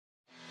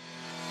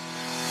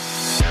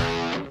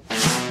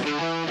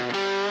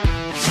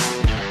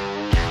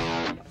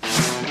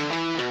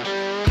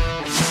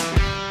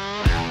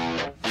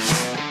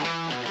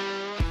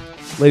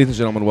Ladies and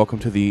gentlemen, welcome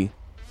to the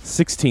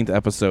 16th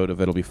episode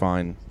of It'll Be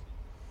Fine.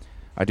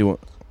 I do want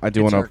It's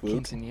to. our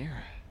quinceañera.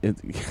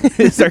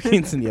 It's our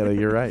quinceañera.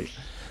 You're right.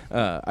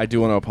 I do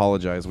want to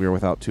apologize. We are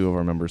without two of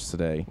our members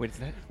today. Wait, is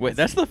that? Wait,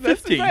 that's the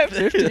 15th.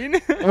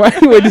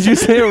 15? Wait, did you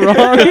say it wrong?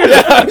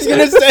 Yeah, I was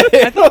gonna say.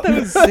 I thought that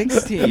was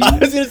 16. I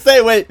was gonna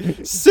say,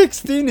 wait,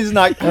 16 is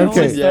not Okay.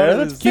 quinceañera. Yeah,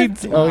 That's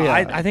Keith- oh yeah.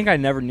 I think I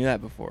never knew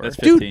that before. That's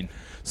Dude. 15.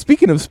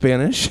 Speaking of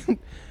Spanish,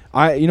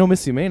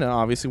 Missy Mena.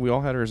 Obviously, we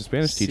all had her as a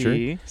Spanish teacher.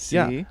 See?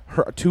 Yeah,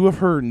 two of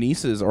her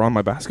nieces are on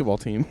my basketball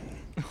team.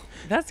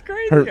 That's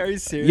crazy. Her- Are you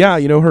serious? Yeah,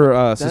 you know her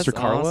That's sister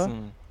Carla.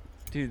 awesome.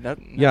 Dude,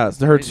 Yeah, that's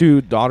so her crazy.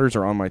 two daughters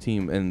are on my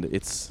team, and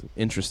it's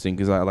interesting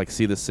because I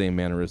see the same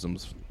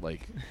mannerisms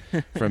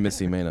from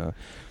Missy Mena.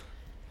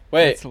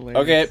 Wait, That's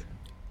hilarious. okay.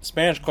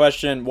 Spanish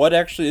question. What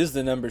actually is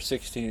the number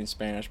 16 in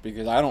Spanish?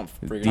 Because I don't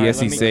freaking know.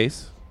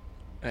 Dieciséis,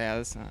 Yeah,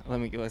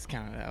 let's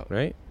count it out.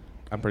 right?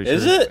 I'm pretty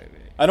Is sure. it?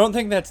 I don't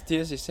think that's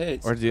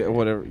dieciséis. Or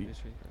whatever.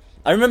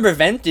 I remember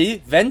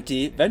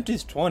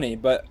venti's 20,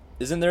 but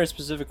isn't there a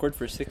specific word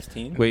for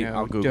 16? Wait, No,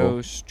 I'll Google.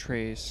 Dos,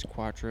 tres,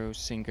 cuatro,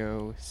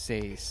 cinco,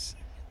 seis,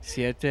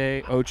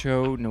 siete,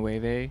 ocho,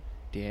 nueve,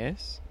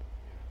 diez.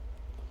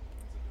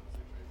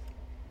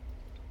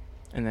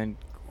 And then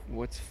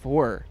what's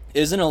 4?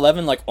 Isn't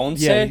 11 like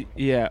once?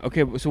 Yeah.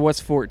 Okay, so what's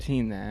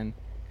 14 then?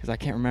 Because I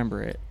can't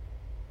remember it.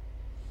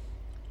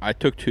 I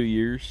took 2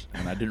 years,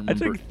 and I didn't I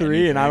remember took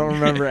 3 and I don't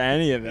anything. remember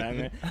any of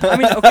them. I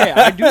mean, okay,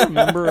 I do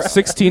remember.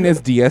 16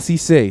 is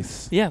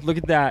dieciséis. Yeah, look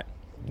at that.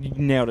 You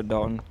nailed it,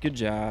 Dalton. Good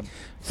job.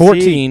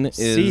 14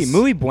 Sí, is-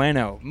 muy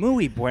bueno.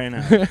 Muy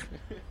bueno.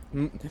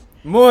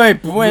 Muy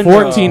bueno.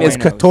 14 is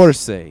Buenos.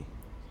 catorce.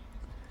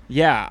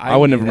 Yeah, I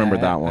wouldn't have knew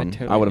remembered that I one.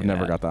 totally I would have knew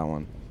never that. got that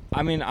one.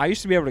 I mean, I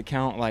used to be able to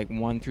count like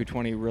 1 through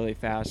 20 really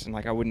fast, and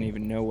like I wouldn't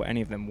even know what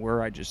any of them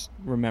were. I just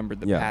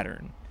remembered the Yeah.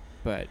 pattern,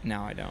 but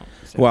now I don't.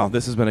 So. Wow,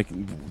 this has been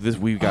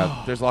we've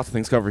got. There's lots of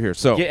things covered here.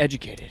 So Get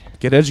educated.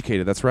 get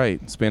educated. That's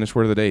right. Spanish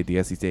word of the day,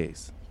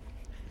 dieciséis.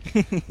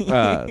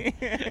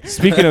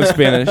 Speaking of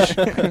Spanish,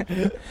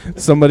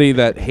 somebody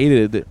that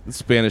hated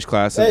Spanish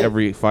class in Hey.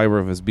 every fiber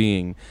of his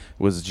being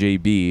was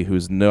JB,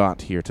 who's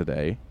not here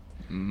today.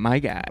 My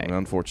guy.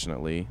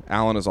 Unfortunately,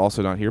 Alan is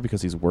also not here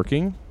because he's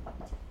working.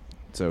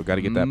 So got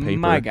to get that paper.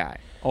 My guy.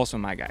 Also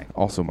my guy.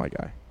 Also my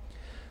guy.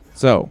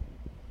 So,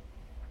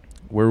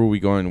 where were we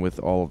going with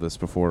all of this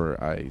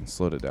before I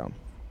slowed it down?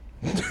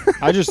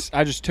 I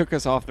just took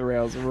us off the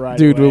rails right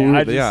Dude, away. we-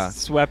 I just yeah.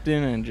 swept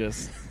in and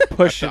just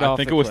pushed it I off.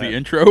 think the it was cliff. the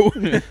intro.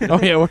 Oh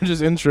yeah, we're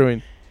just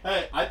introing.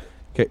 Hey,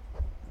 Okay.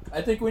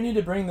 I think we need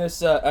to bring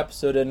this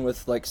episode in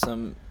with like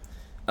some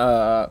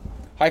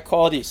high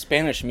quality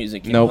Spanish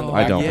music. you know, Nope, in the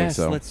I don't background. think yes,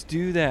 so. let's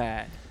do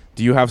that.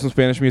 Do you have some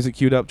Spanish music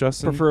queued up,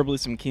 Justin? Preferably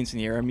some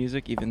quinceañera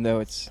music, even though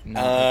it's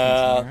not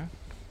Uh,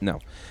 No.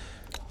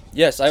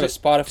 Yes, I have a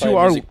Spotify to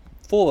our- music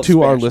full of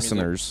To our Spanish music.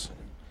 listeners,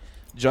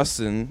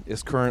 Justin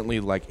is currently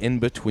like in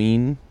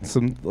between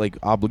some like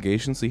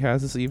obligations he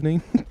has this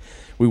evening.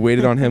 We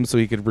waited on him so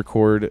he could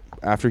record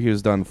after he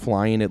was done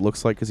flying. It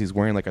looks like because he's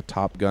wearing like a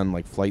Top Gun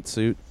like flight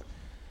suit,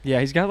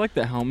 Yeah, he's got like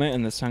the helmet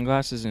and the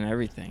sunglasses and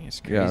everything.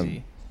 It's Yeah,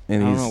 crazy.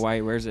 and I don't he's know why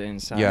he wears it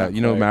inside. yeah, you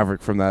know but-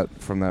 Maverick from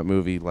that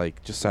movie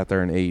like just sat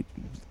there and ate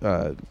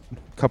a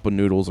cup of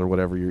noodles or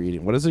whatever you're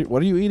eating. What is it?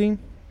 What are you eating?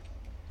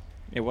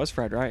 It was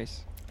fried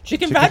rice.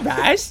 Chicken fried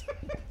rice.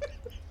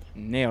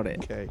 Nailed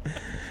it. Okay.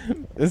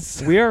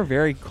 It's We are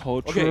very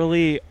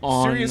culturally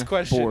on serious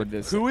question. board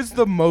this. Who is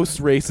the most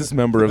racist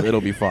member of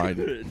It'll Be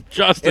Fine?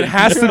 Justin. It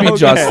has to be Okay.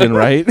 Justin,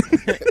 right?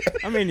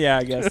 I mean, yeah,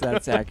 I guess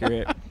that's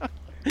accurate.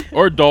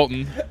 Or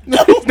Dalton.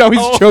 No,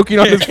 he's choking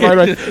on his fried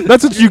rice.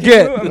 That's what you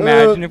get. Can you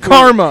imagine if we-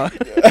 Karma.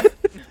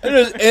 I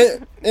just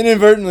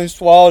inadvertently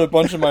swallowed a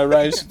bunch of my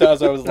rice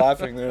as I was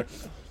laughing there.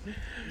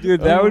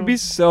 Dude, that would be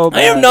so bad.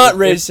 I am not If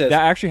racist.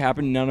 that actually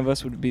happened, none of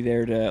us would be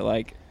there to,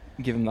 like,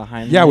 give him the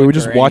Heimlich. Yeah, we would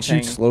just or watch you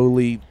anything.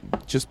 slowly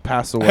just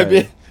pass I'd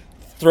be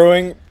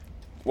away.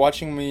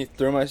 watching me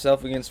throw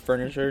myself against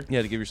furniture.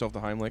 Yeah, to give yourself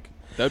the Heimlich.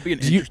 That would be an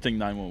Do you- interesting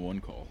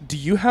 911 call. Do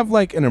you have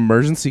like an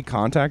emergency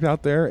contact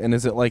out there? And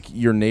is it like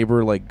your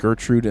neighbor, like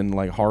Gertrude and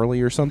like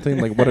Harley or something?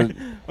 Like what are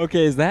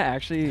Okay, is that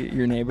actually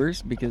your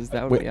neighbors? Because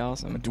that would Wait, be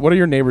awesome. what are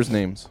your neighbors'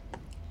 names?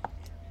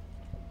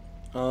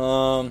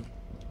 I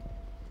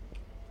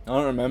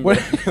don't remember.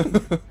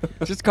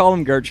 Just call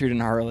them Gertrude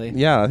and Harley.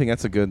 Yeah, I think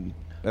that's a good.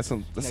 That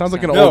sounds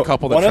like an time. old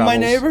couple that one of my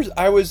travels.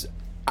 neighbors,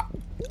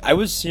 I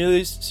was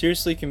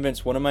seriously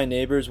convinced one of my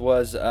neighbors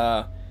was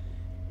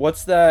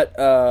what's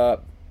that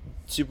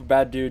super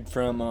bad dude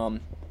from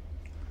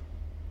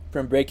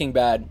Breaking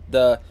Bad,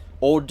 the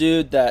old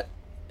dude that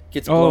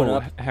gets blown Oh,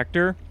 up.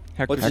 Hector?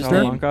 Hector What's his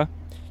Salamanca?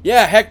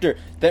 Yeah, Hector.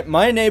 That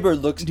my neighbor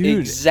looks Dude,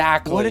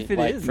 exactly What if it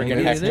like is? freaking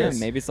Maybe Hector. it is.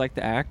 Maybe it's like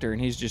the actor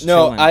and he's just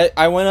No, chilling.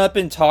 I went up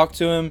and talked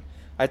to him.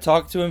 I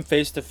talked to him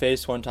face to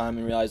face one time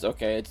and realized,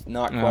 okay, it's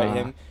not quite Ah.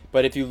 him.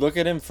 But if you look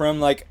at him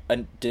from like a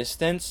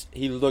distance,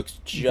 he looks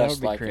That just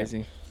would be like him.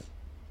 crazy.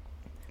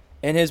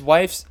 And his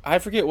wife's, I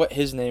forget what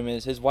his name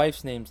is. His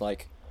wife's name's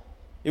like,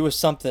 it was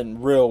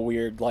something real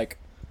weird. Like,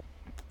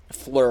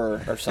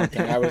 Fleur or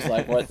something. I was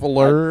like, what?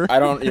 Fleur? I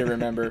don't even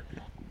remember.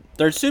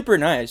 They're super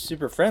nice,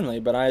 super friendly,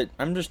 but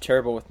I'm just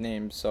terrible with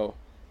names. So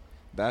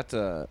That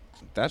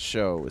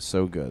show is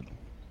so good.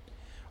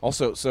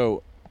 Also,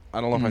 so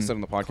I don't know if I said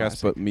on the podcast,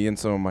 classic. but me and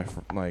some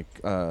of my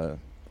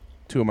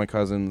two of my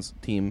cousins,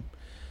 and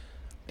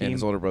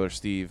his older brother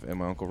Steve, and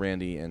my uncle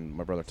Randy, and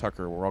my brother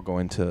Tucker, we're all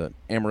going to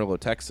Amarillo,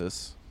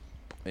 Texas,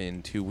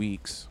 in 2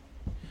 weeks.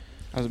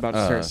 I was about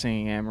to start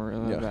singing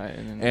Amarillo. yeah. By,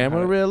 and then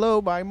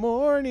Amarillo by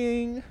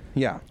morning.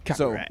 Yeah.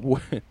 Copyright.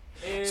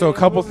 So a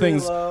couple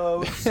things.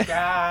 Yeah,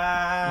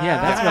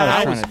 that's what I was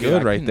that trying was to do.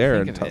 good I right couldn't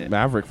there. think And of it.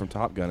 Maverick from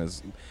Top Gun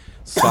is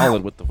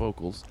solid with the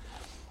vocals.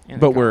 And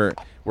But the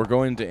we're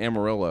going to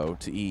Amarillo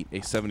to eat a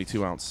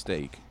 72-ounce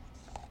steak.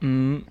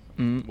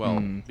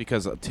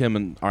 Because Tim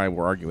and I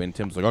were arguing.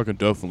 Tim's like, I can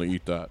definitely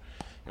eat that.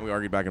 And we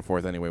argued back and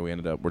forth anyway. We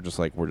ended up, we're just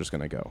going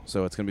to go.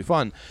 So it's going to be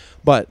fun.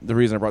 But the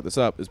reason I brought this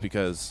up is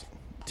because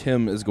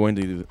Tim is going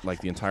to,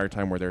 like, the entire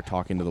time where they're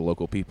talking to the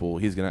local people,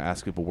 he's going to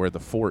ask people where the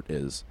fort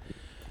is.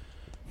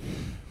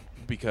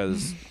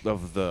 Because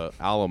of the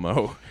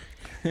Alamo,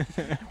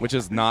 which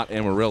is not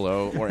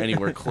Amarillo or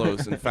anywhere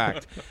close. In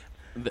fact,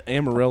 the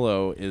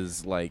Amarillo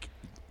is, like,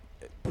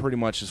 pretty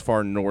much as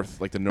far north,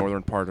 like the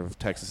northern part of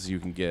Texas as you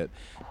can get,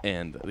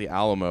 and the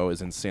Alamo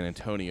is in San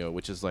Antonio,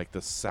 which is like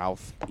the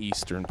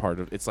southeastern part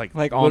of. It's like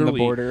on the literally-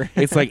 border.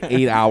 It's like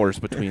 8 hours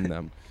between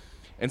them,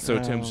 and so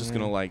Tim's just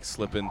gonna man. like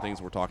slip in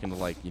things. We're talking to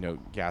like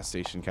gas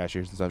station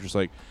cashiers and stuff, just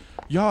like,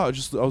 yeah, I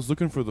was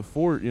looking for the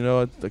fort,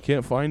 I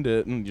can't find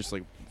it, and just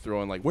like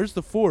throw in like, where's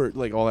the fort,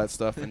 like all that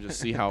stuff, and just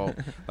see how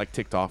like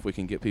ticked off we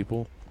can get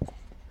people.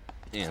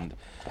 And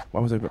why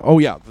was I? Oh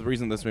yeah, the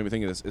reason this made me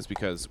think of this is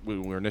because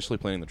when we were initially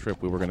planning the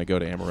trip, we were going to go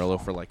to Amarillo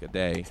for like a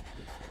day,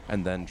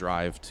 and then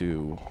drive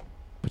to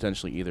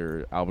potentially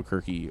either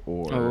Albuquerque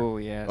or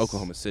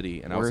Oklahoma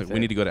City. And I was Worth like, we it.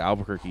 need to go to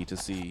Albuquerque to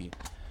see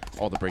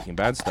all the Breaking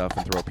Bad stuff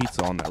and throw a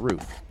pizza on that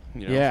roof.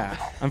 Yeah.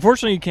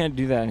 Unfortunately, you can't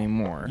do that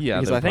anymore. Yeah,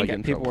 because they'll I probably think get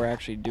in people trouble. were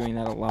actually doing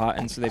that a lot,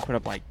 and so they put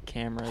up like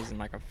cameras and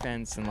like a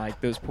fence, and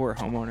like those poor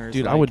homeowners.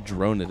 Dude, like, I would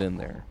drone it in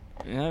there.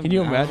 Yeah, Can you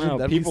I don't imagine? know.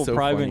 That'd be People so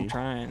probably funny. been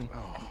trying.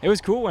 It was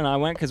cool when I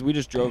went because we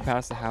just drove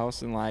past the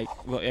house and like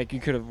you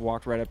could have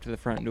walked right up to the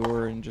front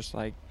door and just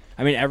like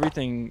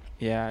everything.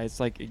 Yeah, it's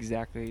like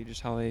exactly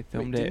just how they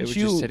filmed it. It didn't was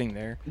you- just sitting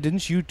there.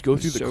 Didn't you go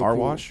through the So car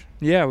cool. wash?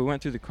 Yeah, we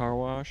went through the car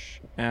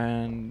wash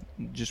and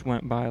just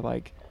went by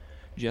like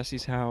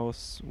Jesse's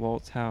house,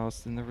 Walt's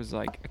house, and there was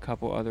like a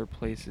couple other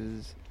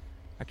places.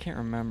 I can't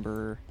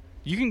remember.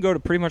 You can go to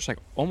pretty much like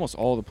almost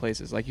all the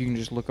places. Like you can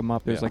just look them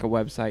up. There's Yeah. like a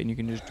website and you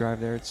can just drive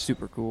there. It's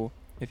super cool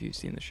if you've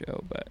seen the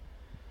show, but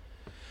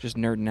just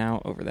nerding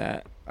out over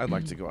that. I'd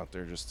like to go out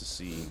there just to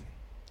see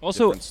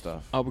Also, different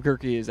stuff.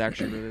 Albuquerque is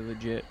actually really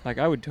legit. Like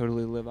I would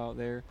totally live out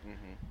there.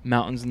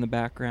 Mountains in the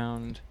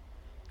background.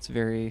 It's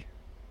very,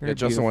 very Yeah,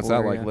 Justin, what's that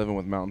beautiful like area. living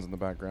with mountains in the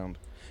background?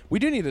 We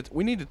do need it.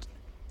 We need it.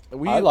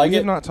 I like we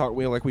have it. not talked.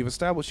 We've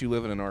established you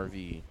live in an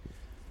RV,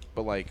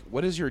 but like,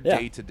 what is your Yeah.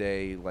 day to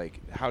day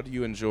like? How do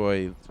you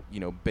enjoy,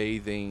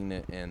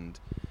 bathing and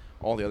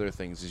all the other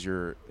things? Is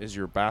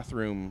your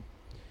bathroom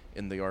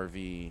in the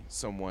RV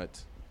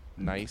somewhat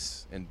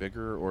nice and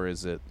bigger, or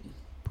is it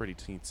pretty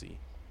teensy?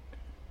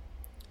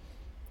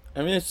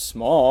 I mean, it's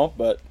small,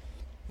 but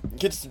it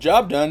gets the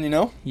job done.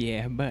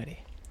 Yeah, buddy.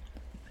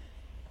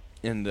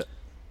 And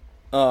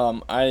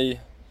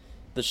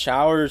The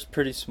shower's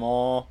pretty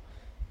small,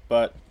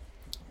 but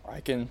I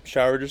can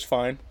shower just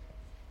fine.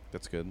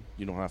 that's good.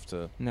 You don't have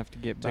to Enough to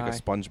get take by. a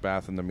sponge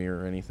bath in the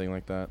mirror or anything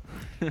like that.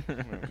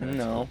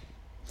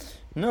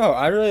 No,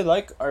 I really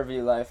like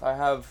RV life. I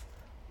have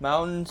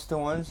mountains to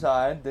one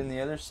side, then the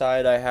other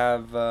side I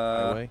have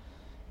Highway.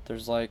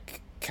 there's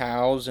like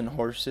cows and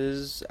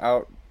horses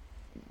out,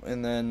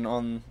 and then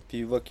if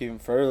you look even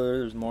further,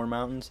 there's more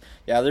mountains.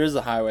 Yeah, there is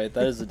a highway.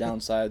 That is the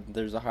downside.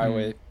 There's a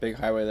highway, big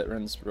highway that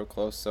runs real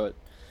close, so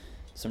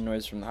some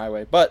noise from the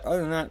highway. But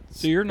other than that,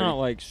 So you're it's not pretty-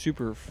 like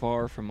super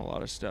far from a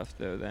lot of stuff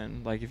though.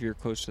 Then, like if you're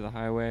close to the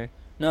highway.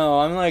 No,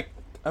 I'm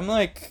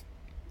like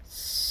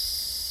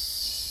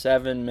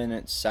 7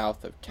 minutes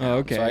south of town. Oh,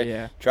 okay, So I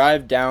yeah.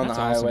 drive down That's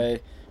the awesome.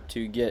 highway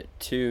to get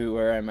to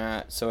where I'm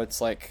at. So it's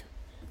like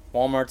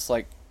Walmart's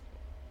like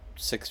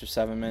 6 or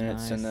 7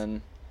 minutes, Nice. and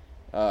then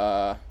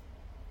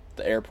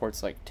the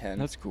airport's like 10.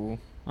 That's cool.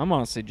 I'm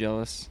honestly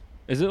jealous.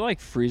 Is it like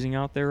freezing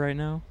out there right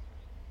now?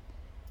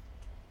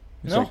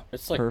 It's no, like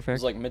it's like perfect.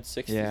 It's like mid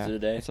 60s yeah,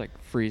 today. it's like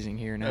frealing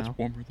here now. That's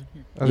warmer than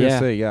here. I was gonna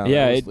say, yeah.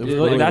 Yeah, it was like,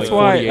 really that's like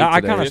why 48 I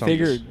today kind or of something.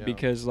 figured Yeah.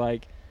 because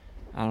like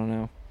I don't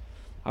know,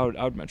 I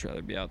would much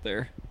rather be out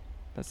there.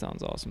 That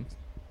sounds awesome.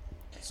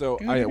 So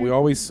we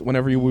always,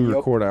 whenever we Yep.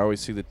 record, I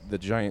always see the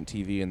giant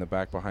TV in the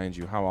back behind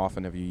you. How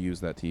often have you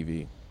used that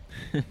TV?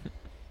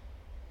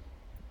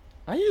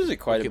 I use it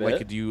quite a bit.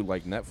 Like, do you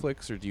like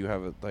Netflix, or do you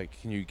have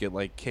can you get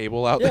like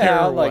cable out there?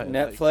 Yeah, or like what?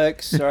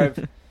 Netflix. Or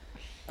I've,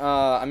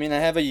 I mean, I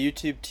have a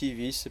YouTube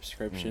TV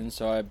subscription,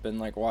 so I've been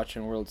like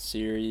watching World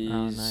Series,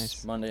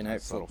 nice. Monday Night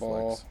Nice little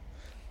Football, flex.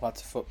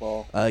 lots of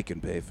football. I can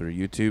pay for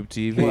YouTube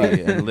TV What?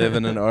 and live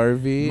in an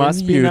RV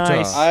Must in be Utah.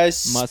 nice. I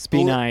Must be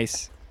split-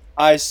 nice.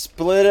 I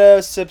split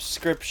a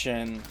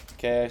subscription.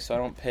 Okay, so I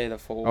don't pay the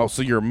full. Oh,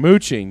 so you're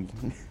mooching.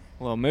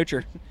 Little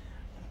moocher.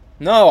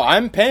 No,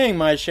 I'm paying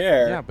my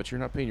share. Yeah, but you're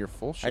not paying your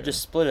full share. I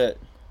just split it.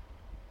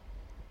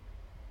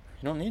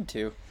 You don't need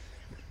to.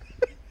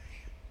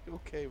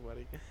 Okay,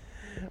 buddy.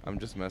 I'm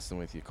just messing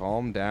with you.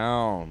 Calm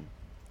down.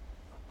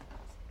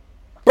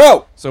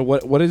 Bro! So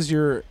what is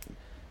your?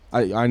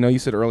 I know you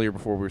said earlier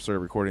before we started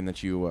recording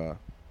that you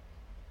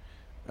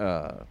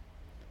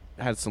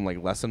had some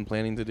like lesson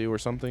planning to do or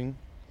something.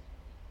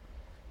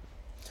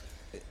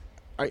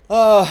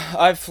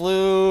 I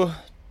flew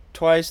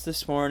twice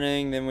this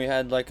morning. Then we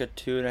had like a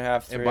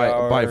 2.5, 3 And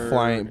hour by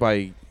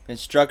flying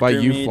instructor by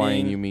you meeting.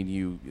 flying, you mean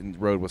you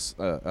rode with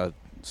a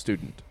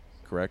student,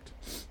 correct?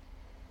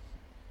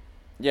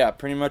 Yeah,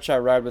 pretty much I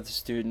ride with the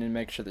student and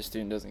make sure the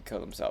student doesn't kill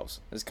themselves.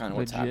 Is kind of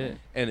what's Legit. happening.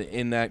 And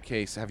in that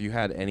case, have you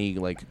had any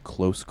like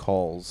close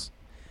calls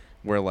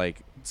where like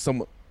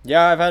some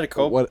Yeah, I've had a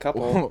couple.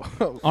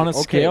 On a okay,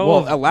 scale well,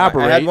 of-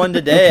 elaborate. I had one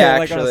today, Okay,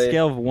 like on a actually.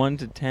 scale of 1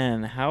 to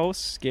 10, how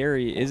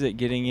scary is it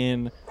getting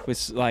in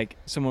with like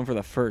someone for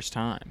the first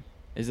time?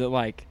 Is it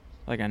like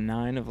a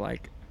 9 of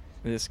like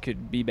this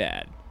could be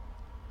bad?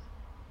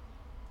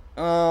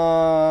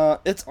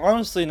 It's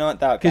honestly not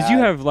that bad. Because you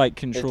have like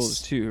controls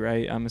It's- too,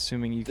 right? I'm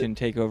assuming you can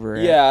take over.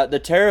 Yeah, the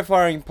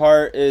terrifying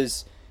part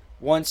is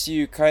once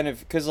you kind of,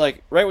 because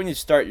like right when you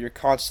start, you're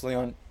constantly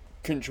on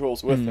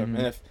controls with them, Mhm.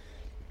 and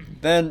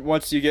then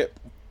once you get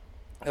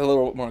a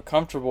little more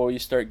comfortable, you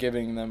start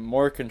giving them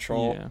more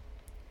control, Yeah.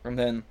 and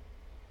then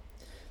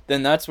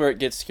that's where it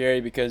gets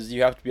scary because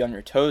you have to be on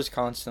your toes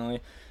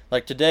constantly.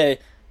 Like today,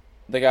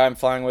 the guy I'm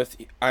flying with,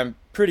 I'm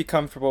pretty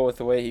comfortable with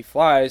the way he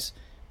flies,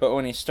 but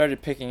when he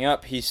started picking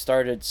up, he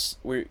started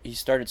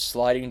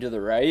sliding to the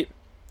right,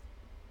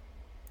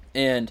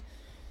 and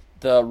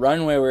the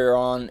runway we were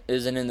on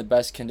isn't in the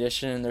best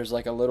condition. There's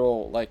like a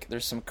little, like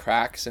there's some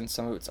cracks and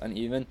some of it's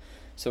uneven,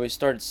 so we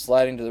started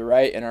sliding to the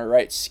right, and our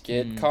right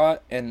skid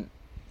caught, and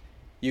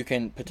you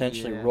can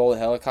potentially Yeah, roll a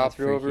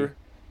helicopter freaky. over,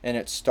 and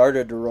it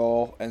started to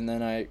roll, and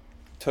then I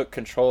took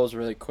controls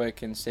really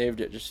quick and saved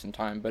it just in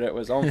time, but it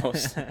was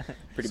almost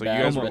pretty so bad.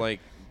 you guys were but- like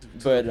to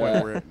but, the point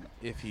uh, where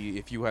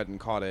if you hadn't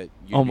caught it,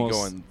 you'd Almost be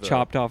going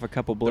chopped off a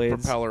couple the blades.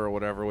 propeller or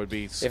whatever would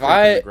be if scraping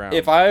I the ground.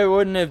 if I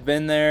wouldn't have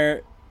been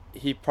there,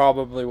 he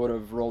probably would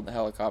have rolled the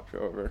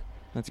helicopter over.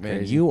 That's Man,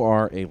 crazy. you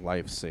are a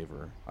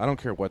lifesaver. I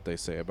don't care what they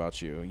say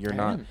about you. You're I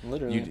not. am,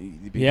 literally.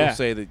 People Yeah.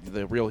 say that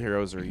the real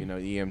heroes are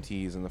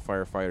EMTs and the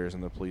firefighters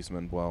and the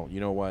policemen. Well, you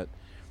know what?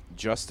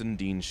 Justin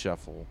Dean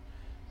Sheffel,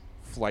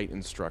 flight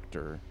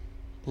instructor,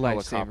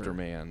 helicopter Lifesaver.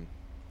 man,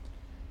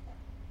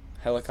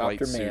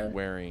 Helicopter flight man. suit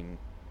wearing,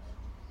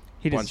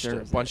 He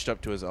deserves it. bunched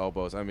up to his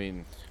elbows. I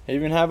mean, I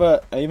even have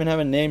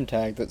a name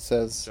tag that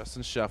says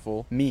Justin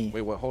Sheffel. me.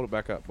 Wait, what? Hold it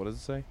back up. What does it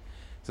say? It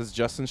says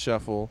Justin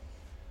Sheffel,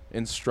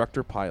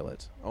 instructor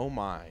pilot. Oh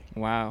my!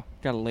 Wow,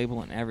 got a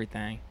label and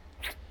everything.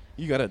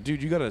 You got a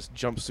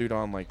jumpsuit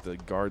on like the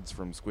guards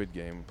from Squid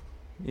Game.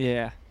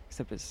 Yeah,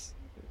 except it's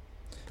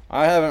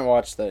I haven't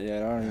watched that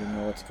yet. I don't even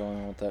know what's going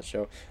on with that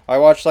show. I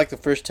watched like the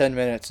first 10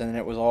 minutes and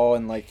it was all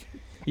in like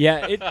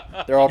yeah. It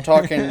they're all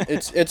talking.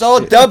 It's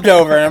all dubbed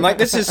over, and I'm like,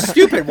 this is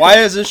stupid. Why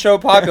is this show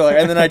popular?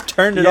 And then I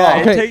turned it yeah,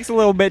 off. Okay. it takes a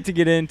little bit to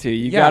get into.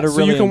 You Yeah, got to so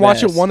really you can watch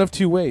it invest. one of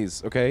two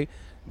ways. Okay,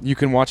 you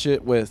can watch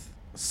it with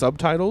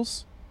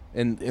subtitles,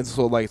 and it's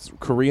so like it's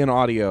Korean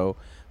audio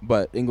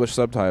but English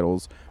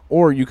subtitles,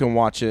 or you can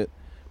watch it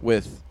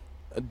with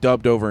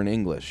dubbed over in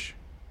English.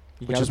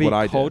 You which gotta is be what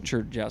I did.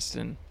 cultured,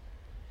 Justin.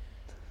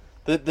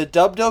 The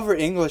dubbed over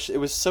English, it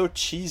was so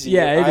cheesy.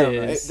 Yeah, it I don't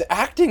know. is. The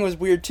acting was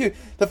weird too.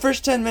 The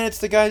first 10 minutes,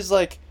 the guy's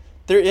like,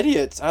 they're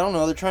idiots. I don't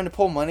know. They're trying to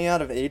pull money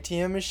out of an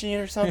ATM machine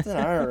or something.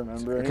 I don't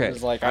remember. And Okay, it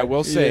was like, I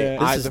will say, Yeah.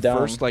 This is the dumb.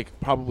 first like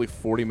probably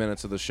 40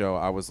 minutes of the show,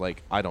 I was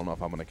like, I don't know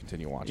if I'm gonna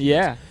continue watching.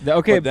 Yeah. this.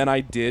 Okay. But then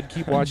I did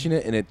keep watching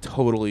it, and it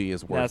totally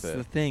is worth That's it.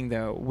 the thing,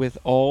 though. With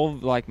all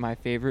like my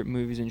favorite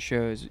movies and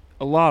shows,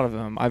 a lot of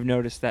them, I've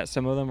noticed that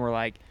some of them were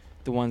like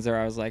the ones that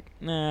I was like,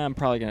 nah, I'm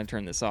probably gonna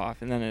turn this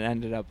off, and then it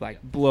ended up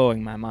like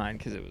blowing my mind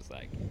because it was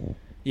like,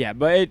 yeah.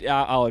 But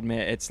I'll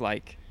admit, it's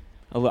like,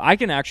 I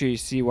can actually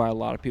see why a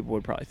lot of people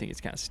would probably think it's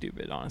kind of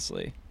stupid,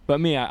 honestly.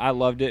 But me, I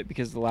loved it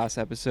because the last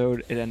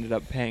episode it ended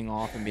up paying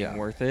off and being Yeah.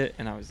 worth it,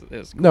 and it was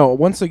cool. No,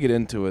 once they get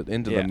into it,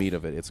 into Yeah. the meat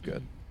of it, it's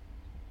good.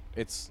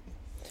 It's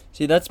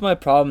See, that's my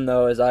problem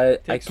though. Is I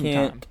Take some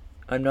can't. time.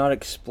 I'm not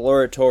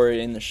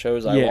exploratory in the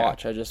shows I Yeah.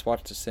 watch. I just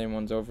watch the same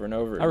ones over and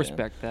over. I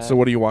respect that. so.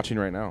 What are you watching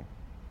right now?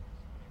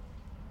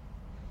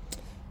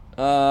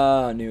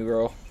 New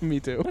Girl. Me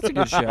too. That's a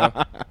good show.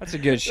 That's a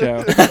good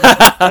show.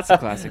 That's a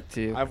classic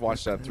too. I've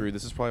watched that through.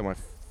 This is probably my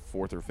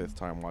fourth or fifth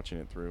time watching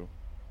it through.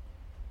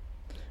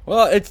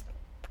 Well, it's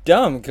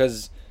dumb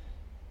because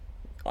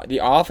The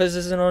Office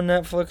isn't on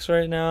Netflix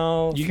right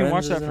now. You can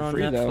watch Friends that isn't for on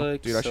free, though.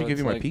 Netflix, Dude, I should so give you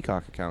it's my like-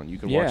 Peacock account. You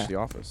can Yeah. watch The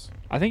Office.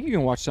 I think you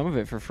can watch some of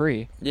it for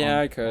free. Yeah,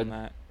 on- I could.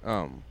 on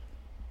that.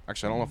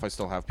 Actually, I don't know if I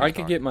still have Peacock. I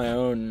could get my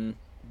own.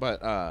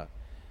 But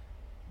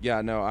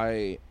yeah, no,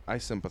 I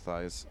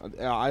sympathize.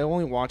 I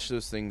only watch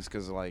those things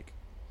because like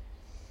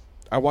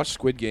I watched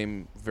Squid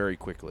Game very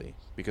quickly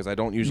because I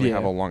don't usually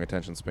have Yeah. a long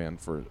attention span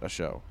for a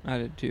show. I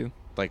did too.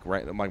 Like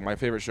my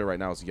favorite show right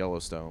now is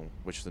Yellowstone,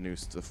 which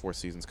the fourth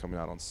season's coming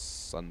out on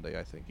Sunday,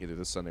 I think, either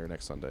this Sunday or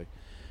next Sunday,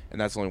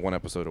 and that's only one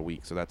episode a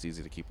week, so that's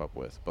easy to keep up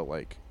with. But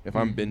like if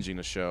I'm binging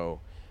a show,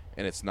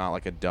 and it's not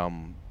like a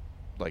dumb,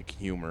 like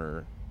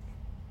humor,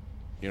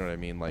 you know what I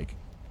mean, like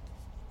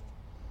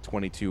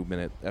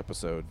 22-minute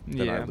episode,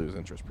 then I Yeah. lose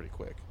interest pretty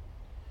quick.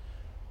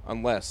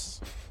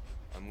 Unless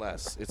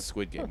it's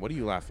Squid Game. What are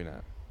you laughing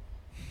at,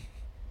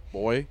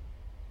 boy?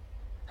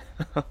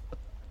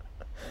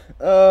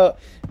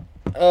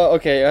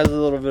 Okay, as a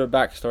little bit of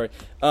backstory.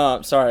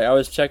 Sorry, I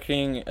was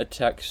checking a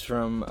text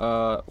from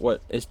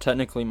what is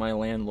technically my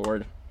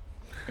landlord.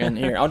 And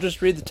here, I'll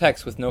just read the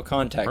text with no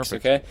context,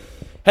 Perfect. okay?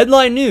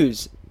 Headline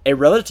news: A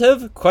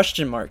relative? ?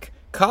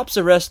 Cops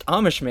arrest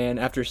Amish man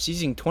after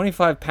seizing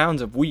 25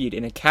 pounds of weed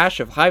in a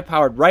cache of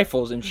high-powered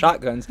rifles and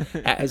shotguns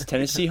at his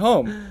Tennessee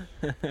home.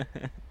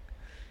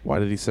 Why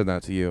did he send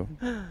that to you?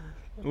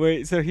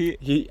 Wait, so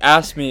He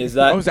asked me, "Is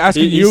that?" I was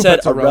asking he you if said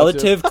that's a a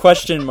relative? ?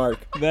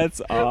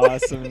 that's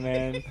awesome,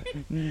 man.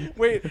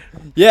 Wait,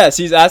 Yes,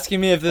 he's asking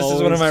me if this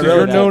is one of my Always so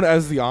you're relatives. known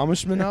as the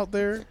Amishman out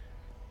there?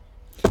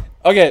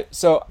 Okay,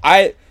 so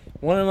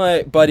one of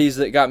my buddies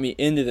that got me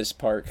into this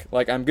park,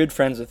 like I'm good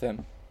friends with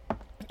him,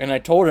 and I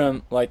told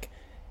him like,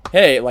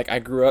 hey, like I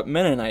grew up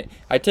Mennonite.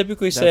 I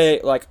typically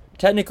say like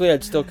technically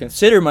I'd still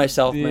consider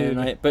myself Dude.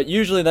 Mennonite, but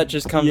usually that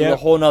just comes with Yep. a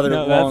whole nother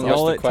No, long that's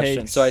all list it of questions.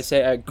 takes. So I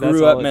say I That's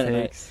grew up all it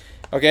Mennonite. takes.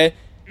 Okay,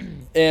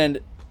 and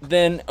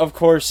then of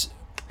course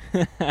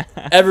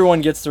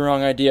everyone gets the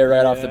wrong idea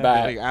right off the Yeah.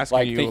 bat, Like, asking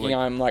like you, thinking like-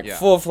 I'm like yeah.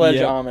 full-fledged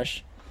Yep.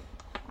 Amish.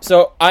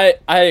 So I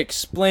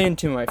explained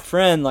to my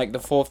friend like the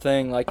full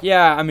thing, like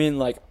yeah, I mean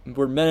like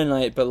we're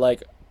Mennonite, but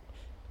like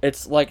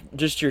it's like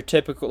just your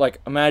typical, like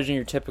imagine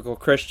your typical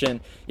Christian.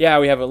 Yeah,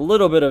 we have a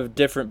little bit of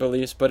different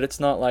beliefs, but it's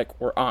not like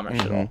we're Amish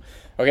at all.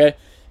 Okay.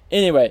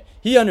 Anyway,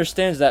 he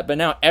understands that, but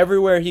now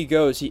everywhere he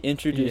goes, he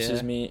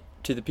introduces Yeah. me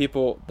to the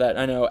people that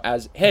I know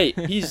as, hey,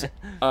 he's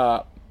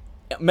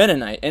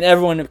Mennonite, and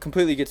everyone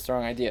completely gets the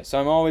wrong idea. So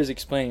I'm always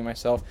explaining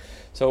myself.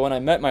 So when I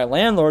met my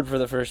landlord for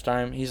the first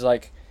time, he's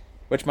like,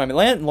 which my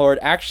landlord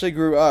actually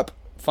grew up,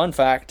 fun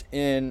fact,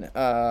 in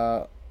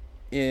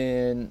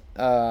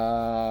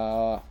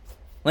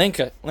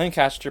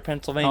Lancaster,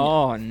 Pennsylvania.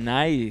 Oh,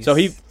 nice. So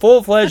he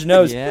full-fledged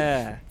knows.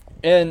 Yeah.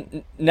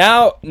 And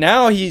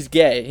now he's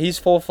gay. He's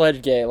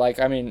full-fledged gay. Like,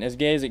 I mean, as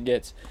gay as it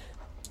gets.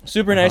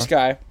 Super nice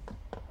guy.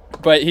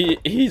 But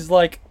he's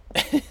like,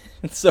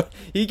 so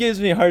he gives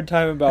me a hard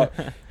time about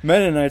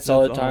Mennonites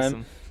all the That's time.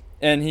 awesome.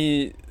 And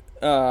he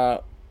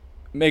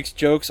makes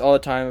jokes all the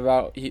time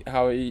about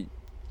how he,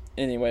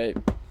 anyway,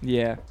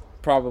 Yeah.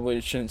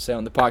 probably shouldn't say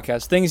on the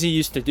podcast, things he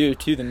used to do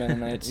to the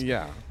Mennonites.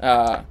 Yeah.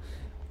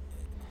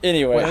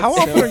 Anyway. Wait, how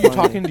That's often so are you funny.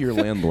 talking to your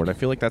landlord? I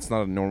feel like that's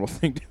not a normal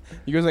thing.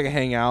 You guys like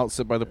hang out,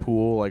 sit by the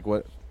pool, like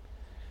what?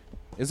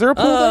 Is there a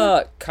pool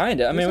there?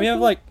 Kinda. I There's mean, no we have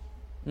pool? like,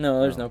 no,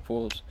 there's Oh. no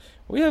pools.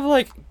 We have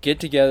like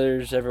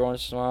get-togethers every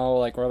once in a while,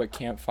 like we're at a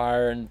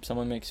campfire and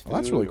someone makes food.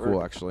 Well, that's really or-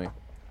 cool, actually.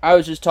 I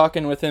was just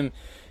talking with him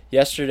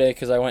yesterday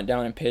because I went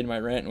down and paid my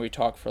rent, and we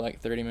talked for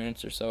like 30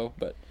 minutes or so.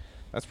 But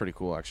That's pretty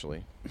cool,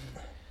 actually. So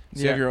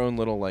you Yeah. have your own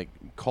little like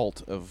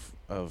cult of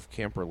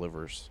camper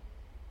livers.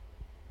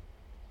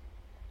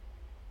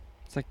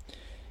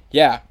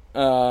 yeah,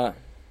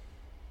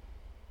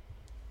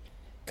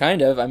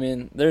 kind of. I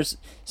mean, there's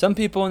some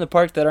people in the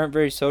park that aren't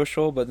very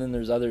social, but then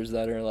there's others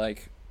that are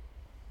like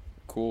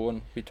cool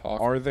and we talk.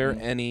 Are there and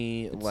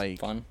any it's like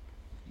fun?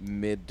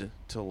 mid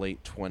to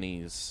late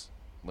 20s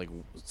like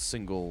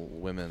single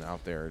women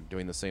out there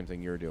doing the same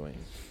thing you're doing,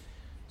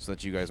 so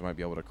that you guys might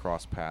be able to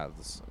cross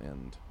paths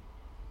and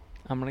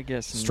I'm gonna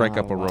guess strike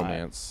not up a lot.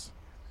 romance?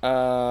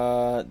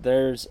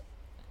 There's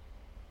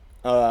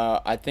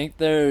I think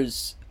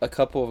there's a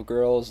couple of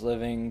girls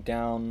living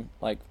down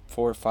like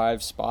 4 or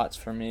 5 spots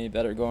from me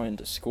that are going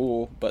to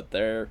school, but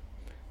they're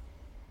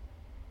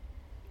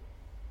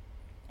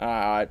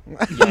young.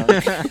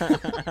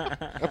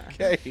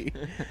 Okay.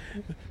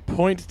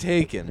 Point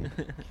taken.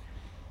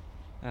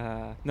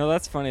 No,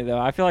 that's funny though.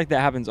 I feel like that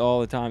happens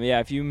all the time. Yeah,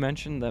 if you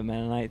mentioned the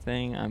Mennonite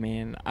thing, I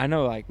mean, I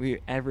know like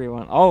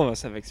all of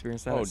us have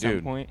experienced that Oh, at some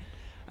dude. point.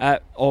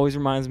 That always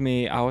reminds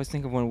me. I always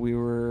think of when we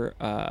were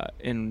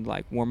in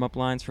like warm-up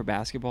lines for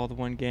basketball the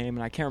one game,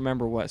 and I can't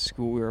remember what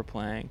school we were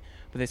playing,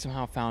 but they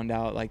somehow found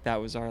out like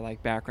that was our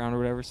like background or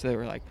whatever. So they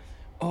were like,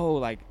 "Oh,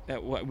 like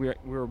that." What we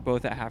were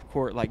both at half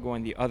court, like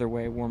going the other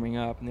way, warming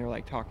up, and they were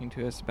like talking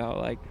to us about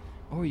like,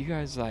 "Oh, you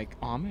guys like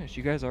Amish?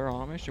 You guys are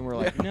Amish?" And we're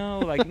like, "No,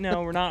 like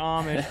no, we're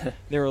not Amish."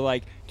 They were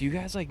like, "Do you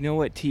guys like know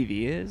what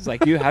TV is?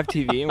 Like, do you have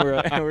TV?" And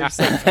we're just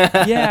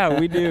like, "Yeah,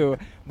 we do."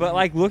 But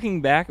like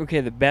looking back, okay,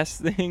 the best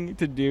thing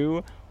to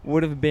do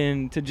would have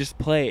been to just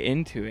play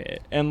into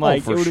it, and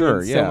like for it would have sure,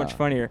 been yeah. so much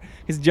funnier.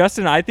 Because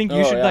Justin, I think you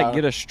Oh, should yeah. like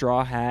get a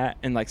straw hat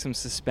and like some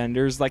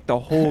suspenders, like the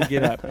whole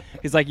get up.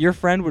 Because like your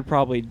friend would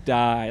probably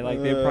die.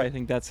 Like they'd probably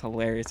think that's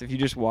hilarious if you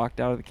just walked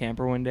out of the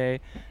camper one day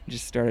and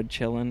just started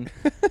chilling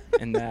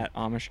in that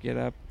Amish get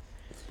up.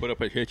 Put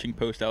up a hitching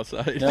post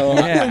outside. No,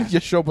 Yeah.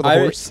 Just show up with a I-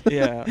 horse.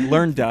 Yeah,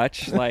 learn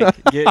Dutch. Like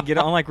get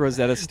on like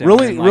Rosetta Stone.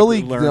 Really, and, like,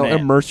 really, learn it.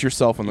 immerse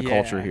yourself in the Yeah,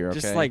 culture here. Okay.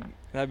 Just like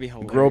that'd be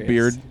hilarious. grow a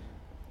beard,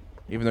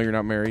 even though you're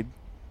not married.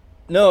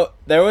 No,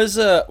 there was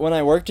a when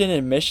I worked in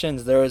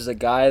admissions, there was a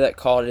guy that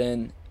called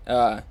in.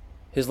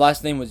 His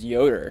last name was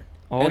Yoder.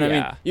 Oh and I yeah.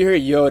 mean, you hear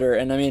Yoder,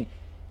 and I mean,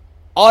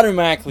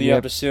 automatically you have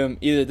Yep. to assume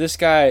either this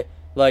guy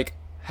like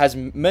has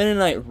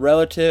Mennonite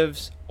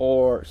relatives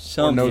or Or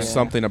something. knows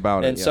something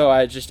about And it. so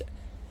I just,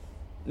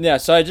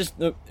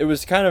 it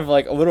was kind of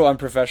like a little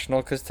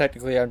unprofessional because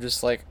technically I'm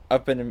just like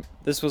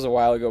this was a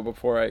while ago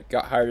before I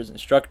got hired as an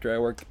instructor. I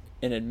worked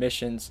in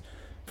admissions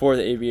for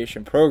the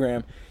aviation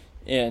program.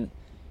 And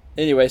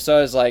anyway, so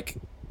I was like,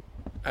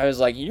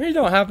 you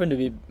don't happen to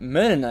be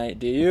Mennonite,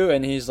 do you?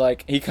 And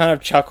he kind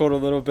of chuckled a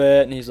little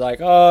bit and he's like,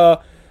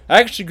 oh, I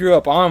actually grew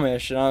up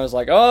Amish. And I was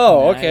like,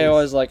 oh, okay. I Nice.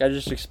 was like, I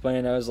just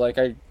explained, I was like,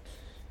 I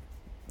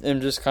am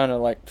just kind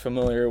of like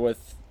familiar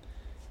with,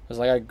 I was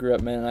like, I grew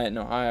up Mennonite in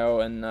Ohio.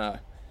 And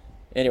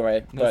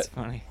anyway, That's but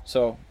funny.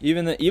 so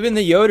even the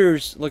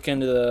Yoders look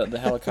into the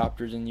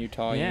helicopters in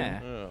Utah. you know? Yeah.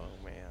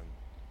 Oh man.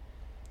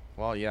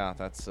 Well, yeah,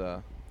 that's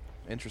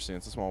interesting.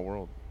 It's a small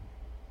world.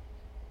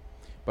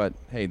 But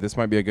hey, this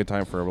might be a good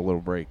time for a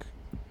little break.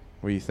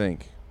 What do you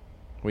think?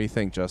 What do you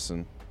think,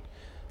 Justin?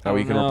 That I way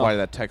you don't can know. reply to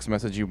that text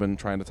message you've been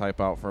trying to type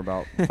out for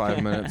about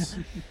 5 minutes.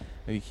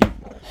 And you keep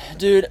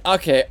Dude,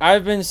 okay,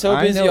 I've been so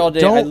I busy know. all day.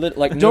 Don't-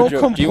 Like no don't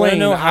joke. Do you want to complain.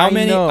 know how I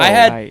many? know.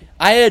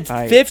 I had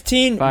Fight.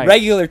 15 Fight.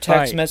 regular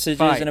text Fight. messages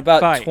Fight. and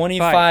about Fight.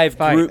 25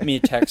 Fight. group me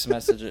text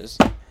messages.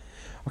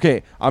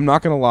 Okay, I'm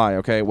not gonna lie.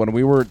 Okay, when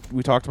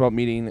we talked about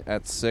meeting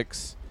at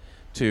 6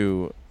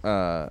 to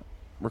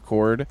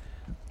record,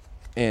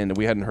 and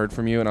we hadn't heard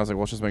from you, and I was like,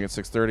 well, let's just make it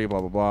 6:30, blah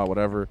blah blah,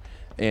 whatever.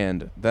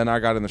 And then I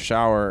got in the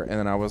shower, and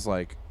then I was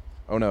like,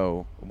 oh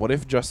no, what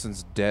if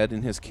Justin's dead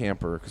in his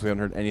camper because we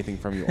haven't heard anything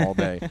from you all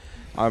day?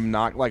 I'm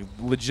not like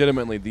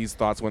legitimately. These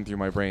thoughts went through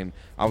my brain.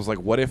 I was like,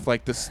 what if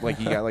like this, like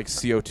he got like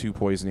CO2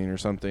 poisoning or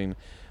something,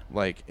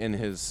 like in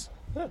his.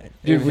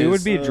 Dude, in we would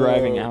his- be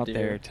driving Oh, out dear.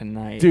 there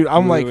tonight. Dude,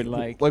 I'm We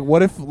like, would,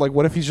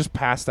 what if he's just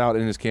passed out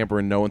in his camper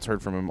and no one's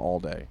heard from him all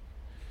day?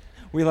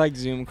 we like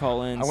Zoom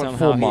call in. I went somehow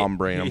full he- mom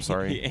brain, I'm he-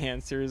 sorry. He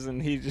answers and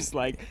he's just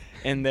like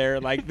in there,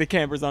 like the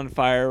camper's on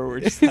fire. We're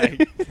just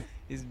like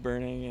he's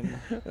burning,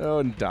 and Oh,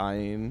 and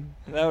dying.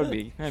 that'd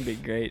be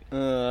great.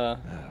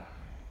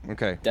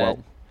 Okay, Dead.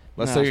 well,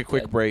 let's No. take a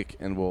quick Dead. break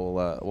and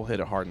we'll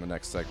hit it hard in the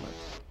next segment.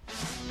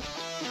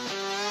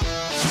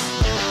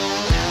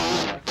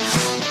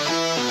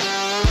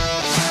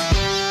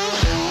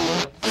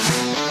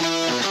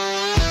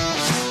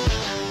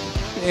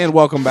 And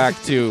welcome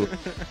back to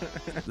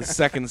the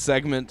second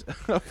segment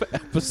of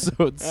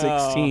episode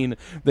 16,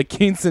 the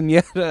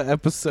Quinceañera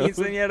episode.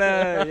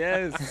 Quinceañera,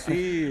 yes,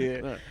 see.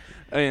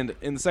 And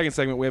in the second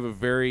segment, we have a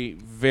very,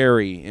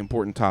 very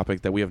important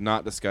topic that we have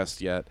not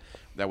discussed yet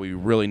that we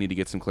really need to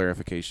get some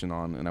clarification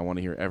on, and I want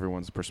to hear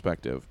everyone's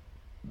perspective.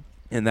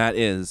 And that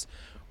is,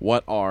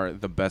 what are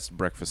the best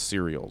breakfast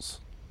cereals?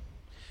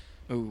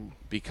 Ooh.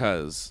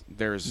 Because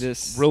there's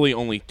This- really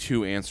only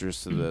two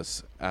answers to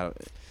this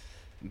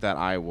that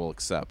I will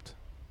accept.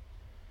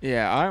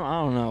 Yeah, I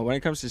don't know. When it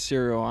comes to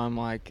cereal, I'm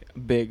like a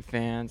big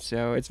fan,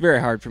 so it's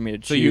very hard for me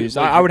to So you- choose.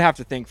 like I you- would have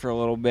to think for a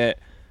little bit.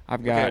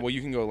 I've got. Okay, well, you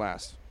can go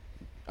last.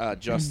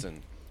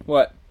 Justin,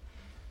 What?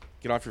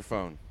 get off your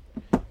phone.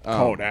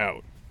 Called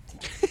out.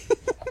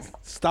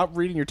 Stop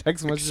reading your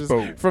text messages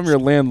Exposed. from your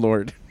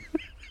landlord.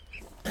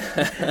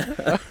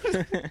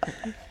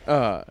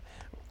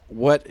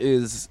 What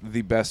is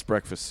the best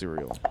breakfast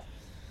cereal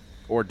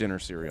or dinner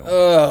cereal?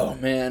 Oh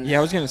man. Yeah,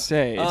 I was gonna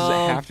say, does it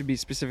Um, have to be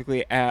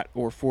specifically at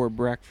or for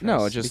breakfast?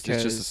 No, it's just a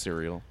Because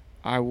cereal.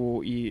 I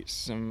will eat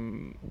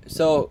some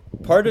So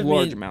part of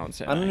large me,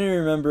 amounts. At I don't night. even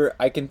remember.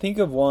 I can think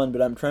of one,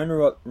 but I'm trying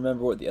to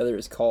remember what the other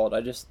is called.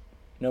 I just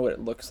know what it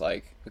looks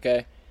like.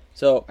 Okay,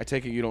 so I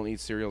take it you don't eat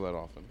cereal that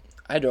often.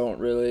 I don't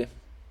really,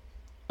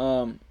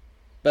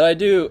 but I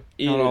do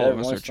eat Not it all every of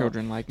us once are in a while.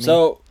 children like me.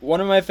 So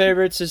one of my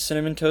favorites is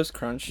Cinnamon Toast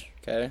Crunch.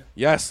 Okay,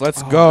 Yes,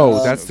 let's Oh, go.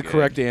 that's That's so the good.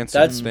 correct answer.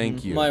 That's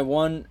Thank you. my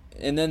one.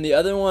 And then the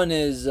other one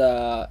is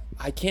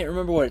I can't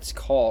remember what it's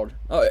called.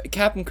 Oh,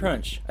 Captain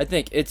Crunch. I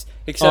think it's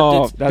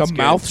Oh, it's that's the good.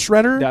 mouth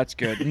shredder? That's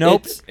good.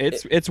 Nope,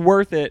 It's- it's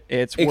worth it.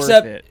 It's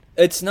Except- worth it.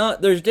 it's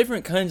not. There's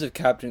different kinds of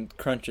Captain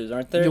Crunches,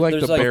 aren't there? you like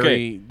There's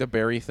the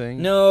berry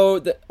thing?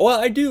 No, well,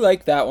 I do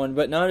like that one,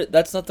 but not.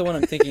 That's not the one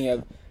I'm thinking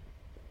of.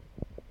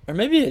 Or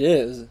maybe it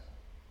is.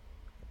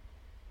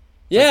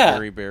 It's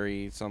like Yeah,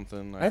 berry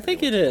something. I think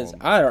forget it what is. it's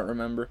called. I don't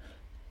remember.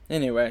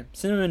 Anyway,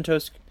 Cinnamon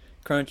Toast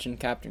Crunch and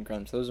Captain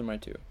Crunch. Those are my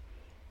two.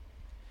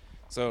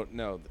 So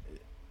no,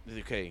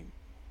 okay,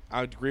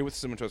 I would agree with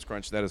Cinnamon Toast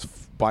Crunch. That is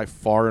by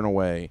far and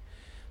away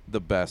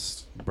the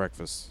best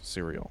breakfast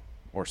cereal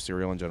or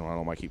cereal in general. I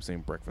don't know why I keep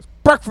saying breakfast.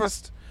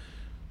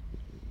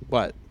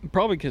 But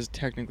Probably because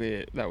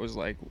technically that was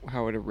like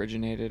how it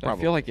originated. I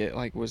Probably. feel like it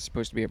like was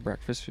supposed to be a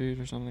breakfast food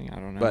or something. I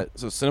don't know. But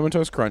so Cinnamon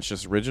Toast Crunch,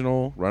 just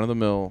original run of the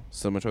mill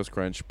Cinnamon Toast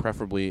Crunch,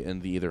 preferably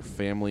in the either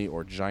family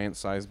or giant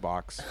size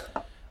box.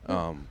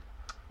 And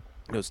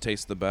Those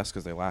taste the best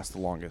because they last the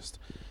longest.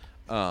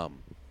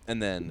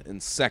 And then in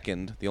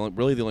second, the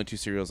only two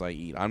cereals I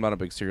eat. I'm not a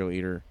big cereal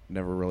eater,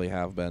 never really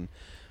have been.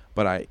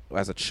 But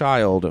as a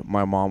child,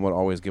 my mom would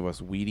always give us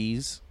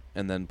Wheaties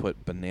and then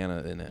put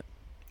banana in it.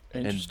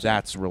 And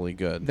that's really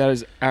good. That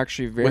is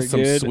actually very with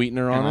some good.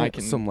 sweetener on and I it,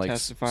 can some like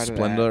testify to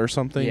Splenda that. or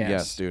something. Yes.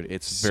 Yes, dude,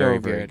 it's So very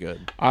good. very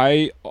good.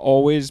 I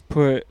always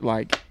put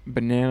like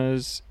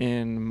bananas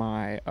in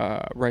my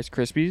Rice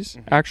Krispies,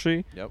 Mhm.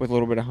 actually, Yep. with a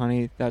little bit of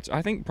honey.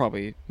 I think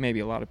maybe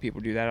a lot of people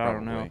do that. I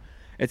don't know. Probably.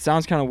 It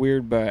sounds kind of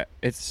weird, but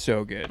it's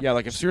so good. Yeah,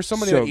 like if you're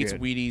somebody So that eats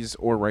good. Wheaties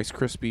or Rice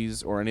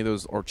Krispies or any of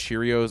those or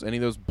Cheerios, any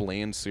of those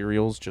bland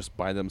cereals just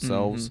by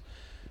themselves,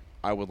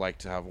 I would like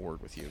to have a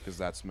word with you because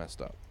that's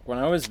messed up. When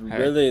I was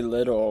really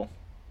little,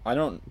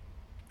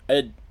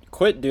 I'd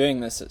quit doing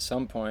this at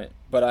some point,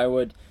 but I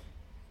would,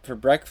 for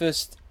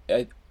breakfast,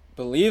 I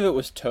believe it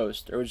was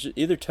toast, or it was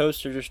either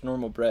toast or just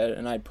normal bread,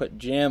 and I'd put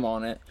jam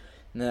on it,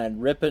 and then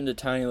I'd rip it into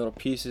tiny little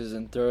pieces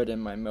and throw it in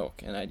my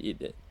milk, and I'd eat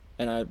it,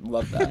 and I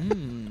loved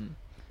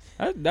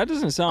that. That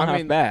doesn't sound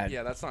half bad.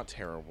 Yeah, that's not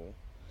terrible.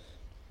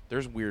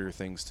 There's weirder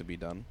things to be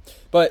done.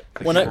 But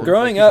Like when people-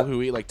 growing like up, people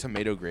who eat like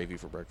tomato gravy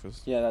for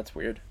breakfast. yeah, that's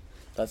weird.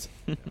 That's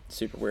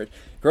super weird.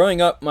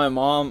 Growing up, my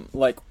mom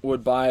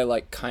would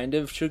buy kind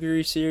of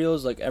sugary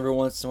cereals. Like every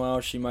once in a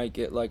while, she might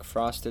get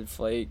Frosted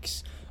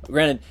Flakes.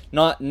 Granted,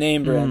 not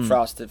name brand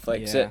Frosted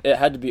Flakes. Yeah. It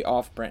had to be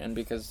off brand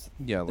because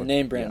Yeah, the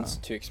name brand's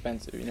too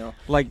expensive.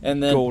 Like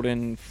And then-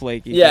 golden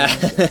flaky. Yeah.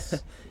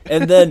 things.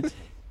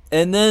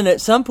 and then at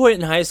some point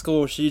in high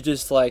school, she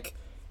just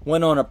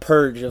went on a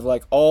purge of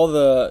all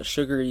the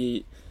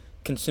sugary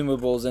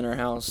consumables in her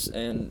house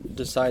and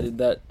decided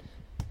that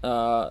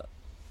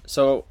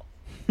so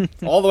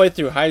all the way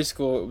through high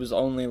school it was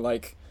only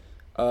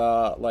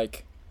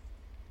Honey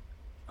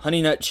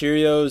Nut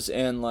Cheerios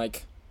and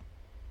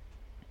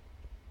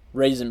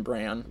Raisin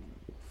Bran.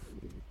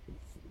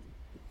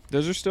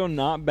 Those are still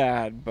not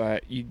bad,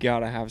 but you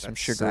gotta have some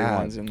That's sugary sad.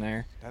 ones in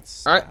there.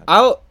 That's All right, sad.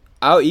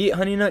 I'll eat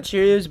Honey Nut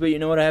Cheerios, but you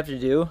know what I have to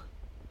do?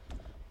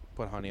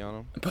 Put honey on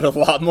them. Put a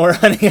lot more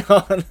honey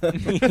on them.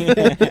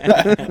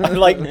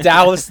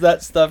 Douse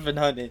that stuff in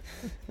honey.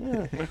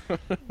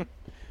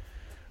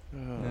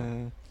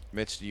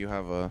 Mitch, do you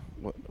have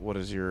what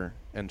is your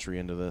entry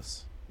into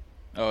this?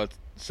 Oh, it's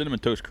Cinnamon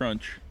Toast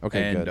Crunch.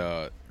 Okay, and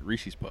good.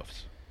 Reese's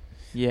Puffs.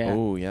 Yeah,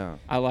 Oh yeah.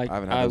 I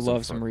haven't had I those in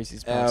love some forever.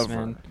 Reese's Puffs, Ever.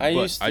 man. I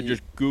But used to I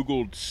just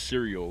Googled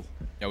cereal.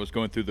 I was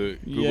going through the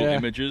Google Yeah.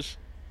 images.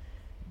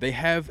 They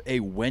have a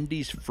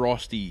Wendy's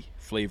Frosty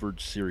flavored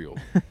cereal.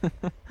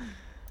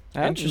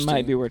 That Interesting.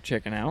 might be worth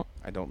checking out.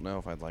 I don't know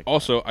if I'd like.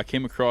 Also, I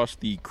came across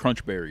the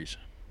Crunch Berries.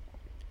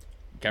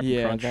 Captain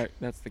yeah, Crunch.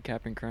 that's the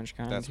Captain Crunch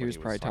kind. That's He what was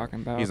probably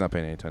talking about. He's not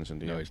paying any attention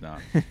to you. No, he's not.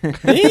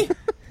 Me?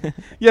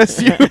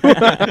 Yes, you.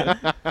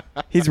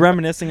 He's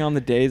reminiscing on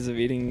the days of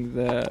eating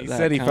the. He that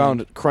said he kind.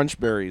 found Crunch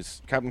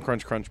Berries, Captain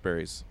Crunch Crunch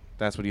Berries.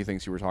 That's what he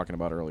thinks you were talking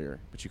about earlier,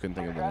 but you couldn't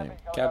think of the name.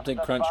 Captain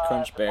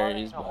Crunch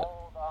Berries, but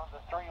On the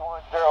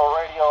 310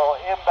 radio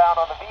inbound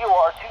on the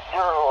VOR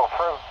 20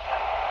 approach.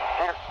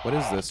 What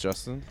is this,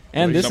 Justin?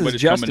 And this is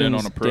Somebody's coming in on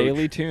Justin's approach.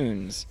 Daily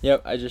Tunes.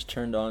 yep, I just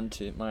turned on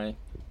to my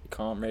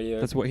comm radio.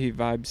 That's what he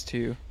vibes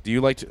to. Do you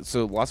like to?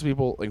 So lots of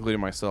people,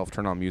 including myself,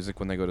 turn on music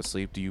when they go to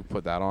sleep. Do you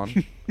put that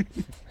on?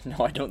 No,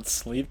 I don't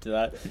sleep to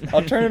that.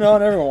 I'll turn it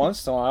on every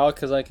once in a while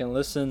because I can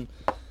listen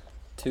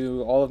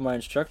to all of my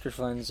instructor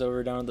friends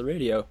over down at the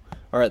radio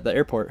or at the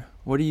airport.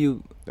 What do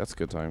you? That's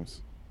good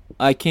times.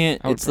 I can't.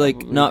 I would It's like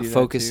probably not do that, too.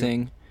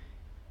 focusing.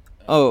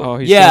 Oh,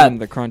 he's yeah, showing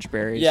the Crunch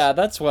Berries. yeah.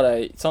 That's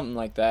what something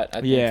like that.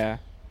 I think. Yeah.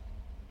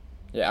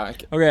 Yeah.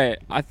 Okay,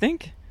 I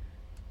think.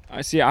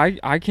 I see.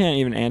 I can't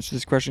even answer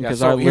this question Yeah, because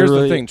so I here's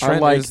literally the thing. I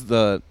Trent like is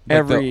the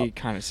every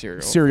kind of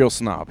cereal. cereal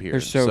snob here.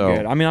 They're so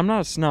good. I mean, I'm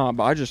not a snob,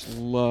 but I just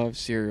love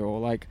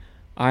cereal. Like,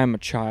 I am a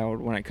child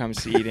when it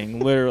comes to eating.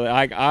 Literally,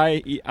 I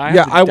have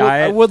yeah, the I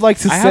diet. would like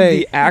to I have say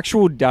the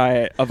actual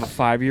diet of a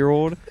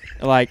 5-year-old.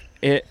 Like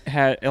it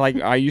had,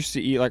 I used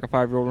to eat like a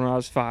 5-year-old when I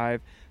was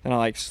 5. Then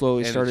I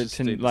slowly And it started just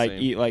to stayed the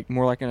same. eat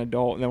more like an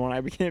adult. And then when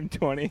I became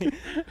 20,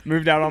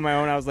 moved out on my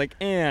own. I was like,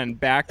 and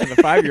back to the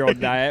 5-year-old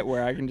diet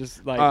where I can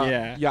just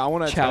I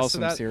want to chow attest to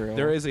some that. cereal.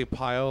 There is a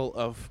pile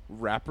of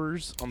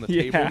wrappers on the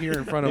Yeah. table here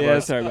in front of Yeah,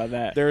 us. sorry about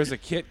that. There is a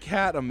Kit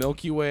Kat, a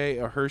Milky Way,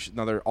 a Hershey.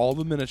 No, they're all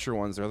the miniature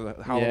ones. They're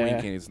the Halloween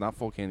Yeah. candies, not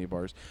full candy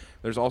bars.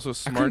 There's also I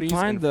Smarties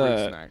couldn't find and fruit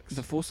the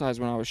snacks. full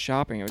size when I was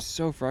shopping. It was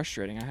so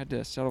frustrating. I had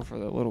to settle for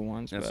the little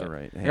ones. That's but all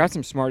right. I got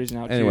some Smarties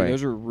now too. Anyway.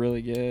 Those are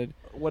really good.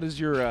 What is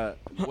your?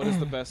 What is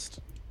the best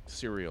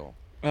cereal?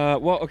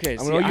 Well, okay. I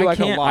See, know you like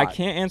a I lot.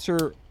 can't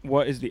answer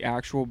what is the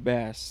actual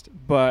best,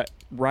 but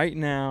right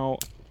now,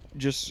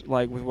 just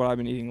like with what I've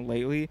been eating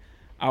lately,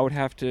 I would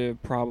have to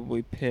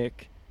probably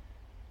pick.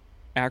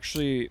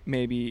 Actually,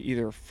 maybe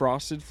either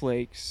Frosted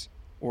Flakes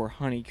or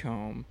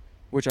Honeycomb,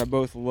 which I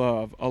both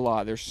love a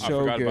lot. They're I so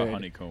forgot good. about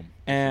honeycomb.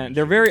 And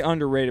they're very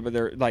underrated, but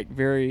they're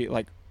very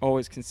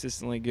always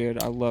consistently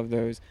good. I love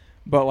those.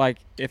 But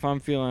if I'm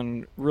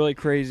feeling really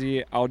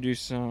crazy, I'll do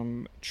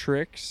some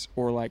Tricks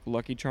or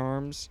Lucky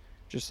Charms,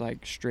 just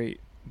straight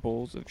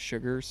bowls of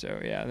sugar. So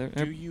yeah,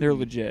 Do you- they're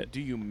legit.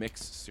 Do you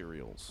mix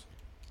cereals?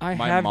 I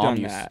My have mom done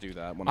used that. to do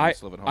that when I used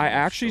to live at home. I and she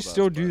actually does,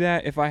 still do but-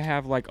 that if I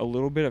have like a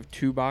little bit of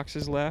 2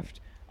 boxes left.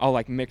 I'll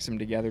like mix them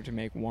together to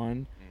make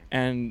one,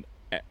 and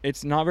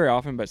it's not very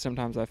often, but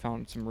sometimes I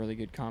found some really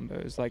good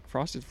combos. Like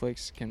Frosted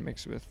Flakes can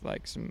mix with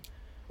like some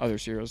other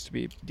cereals to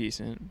be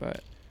decent,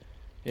 but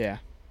yeah.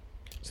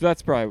 So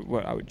that's probably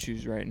what I would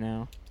choose right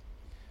now.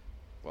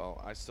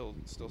 Well, I still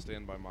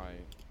stand by my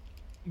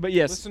But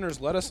yes, listeners.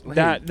 Let us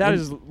that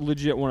is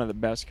legit one of the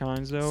best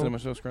kinds though. Cinnamon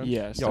Toast Crunch.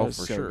 Yes, yeah, that oh, is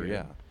for so sure. good.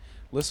 Yeah,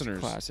 listeners,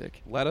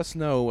 Classic. let us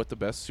know what the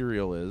best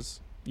cereal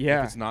is.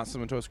 Yeah. If it's not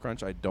Cinnamon Toast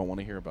Crunch, I don't want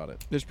to hear about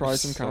it. There's probably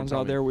some Don't kinds tell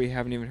out me. there we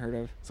haven't even heard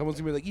of. Someone's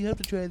gonna be like, "You have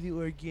to try the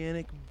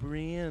organic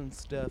brand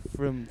stuff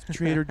from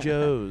Trader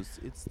Joe's.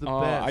 It's the best."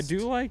 I do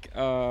like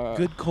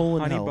good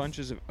colon honey health.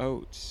 bunches of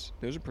oats.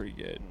 Those are pretty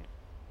good.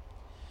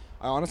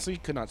 I honestly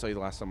could not tell you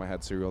the last time I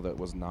had cereal that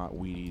was not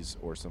Wheaties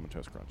or Cinnamon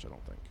Toast Crunch. I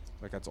don't think.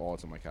 Like that's all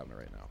that's in my cabinet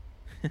right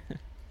now.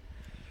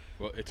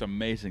 Well, it's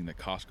amazing that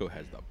Costco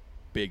has the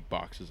big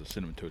boxes of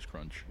Cinnamon Toast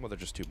Crunch. Well, they're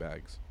just 2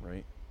 bags,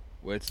 right?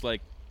 Well, it's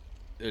like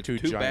Two two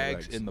giant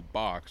bags bags. in the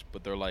box,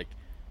 but they're like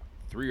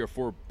 3 or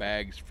 4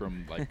 bags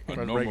from like a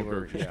From normal regular,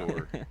 grocery yeah.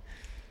 store.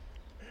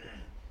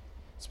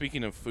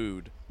 Speaking of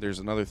food, there's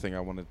another thing I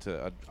wanted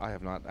to. I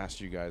have not asked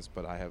you guys,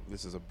 but I have.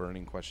 This is a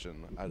burning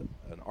question, an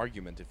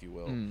argument, if you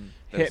will,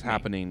 that Hit is me.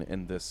 happening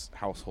in this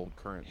household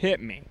currently. Hit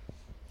me.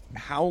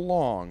 How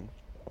long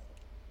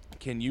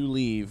can you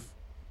leave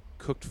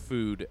cooked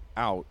food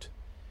out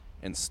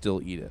and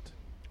still eat it?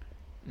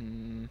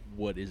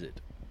 What is it?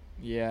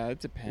 Yeah,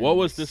 it depends. What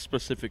was this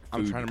specific food?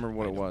 I'm trying to remember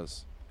what it item?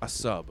 was. A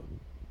sub.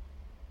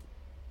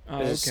 Oh,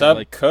 Is it okay. sub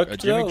Like cooked a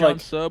Jimmy though? John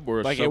Like, sub or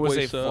a Like Subway it was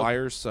a sub?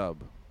 Flyer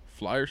sub.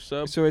 Flyer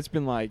sub? So it's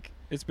been like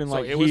So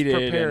like it was heated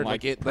prepared and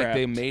like like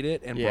they prepped. made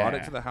it and brought it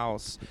Yeah. to the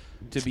house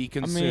to be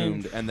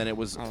consumed, and then it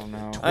was I don't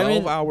know.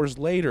 12 hours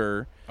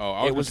later Oh, I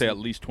it was going was- to say at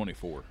least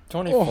 24.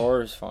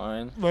 24 is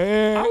fine.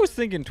 I was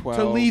thinking 12.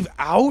 to leave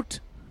out.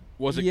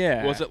 Was it?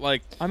 Yeah. Was it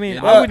like? I mean,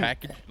 in I the would-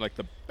 package, like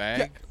the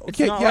bag. It's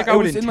Yeah, not yeah, like it I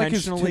would was in, like,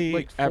 his intentionally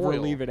like, ever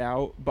foil. leave it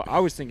out, but I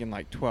was thinking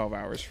like 12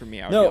 hours for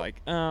me. I would No. be like,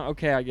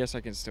 okay, I guess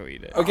I can still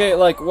eat it. Okay,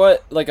 like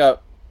what? Like a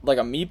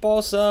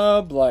meatball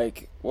sub?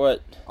 Like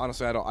what?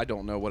 Honestly, I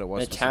don't know what it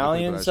was. An specifically,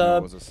 Italian but I just know it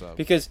sub? was a sub.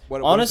 Because What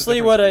is the honestly,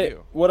 difference for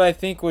you? what I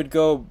think would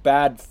go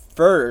bad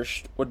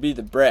first would be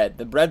the bread.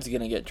 The bread's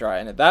gonna get dry,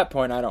 and at that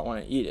point, I don't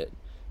want to eat it.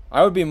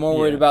 I would be more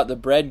worried Yeah. about the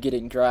bread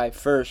getting dry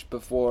first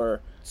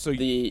before So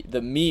the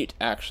meat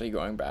actually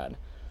going bad.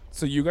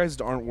 So you guys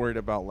aren't worried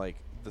about like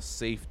the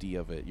safety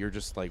of it. You're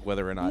just like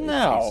whether or not it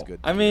No, tastes good.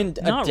 I to mean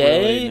you. Not a day.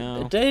 really,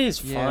 no. A day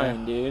is Yeah.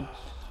 fine, dude.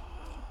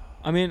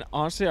 I mean,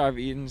 honestly, I've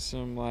eaten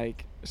some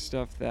like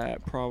stuff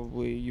that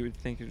probably you would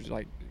think is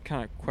like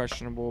kind of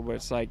questionable, but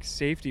it's like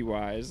safety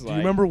wise. do you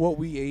remember what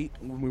we ate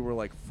when we were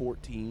like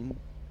 14?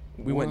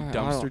 We went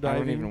dumpster I don't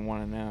diving. even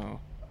want to know.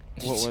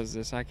 What was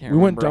this? I can't We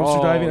went remember.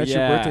 dumpster diving Oh, at your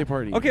yeah. birthday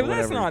party Okay, or but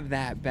that's whatever. not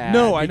that bad.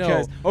 No, I know.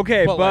 because-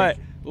 Okay, But, but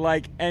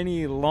like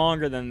any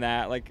longer than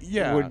that, like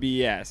Yeah. would be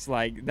yes.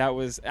 Like that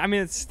was. I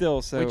mean, it's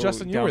still so. Wait,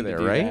 Justin, you dumb were to there,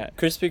 do right? that.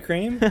 Krispy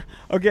Kreme.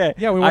 Okay.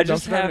 Yeah, we I went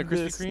just dumpster diving have at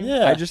Krispy this. Kreme.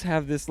 Yeah. I just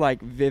have this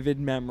like vivid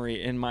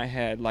memory in my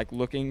head, like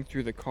looking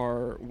through the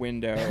car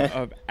window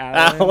of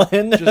Alan,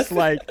 Alan. just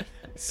like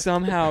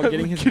somehow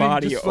getting his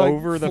body just, like,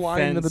 over the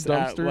flying fence. into the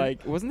at, dumpster?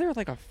 like, wasn't there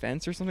like a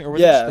fence or something, or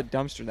was Yeah. it just the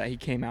dumpster that he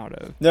came out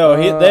of? No,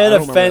 they I had don't a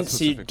remember that fence.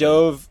 He specifically.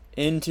 dove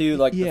into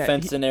like Yeah, the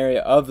fenced-in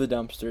area of the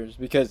dumpsters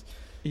because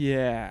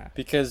Yeah.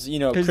 you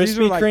know 'Cause these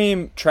Krispy are, like-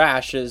 Kreme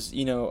trash is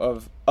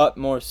of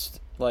utmost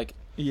like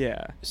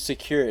Yeah.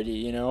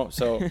 security.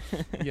 So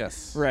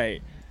Yes.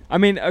 Right. I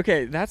mean,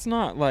 okay, that's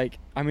not like.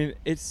 I mean,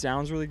 it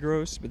sounds really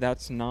gross, but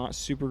that's not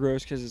super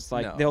gross because it's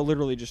like No. they'll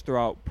literally just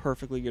throw out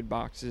perfectly good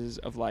boxes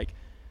of like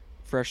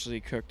freshly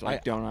cooked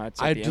like donuts.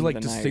 At I the do end like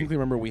of the distinctly night.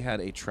 remember we had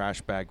a trash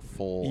bag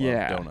full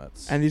Yeah. of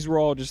donuts. And these were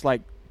all just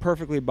like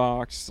perfectly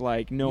boxed,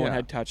 like no one Yeah.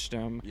 had touched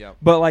them. Yep.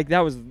 But like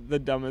that was the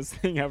dumbest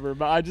thing ever.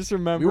 But I just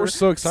remember We were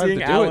so excited seeing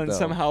to do Alan it though.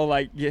 somehow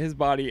like get his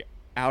body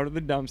out of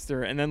the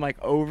dumpster and then like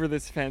over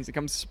this fence and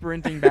come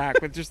sprinting back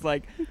with just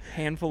like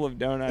handful of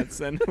donuts,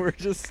 and we're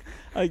just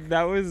like,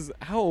 that was,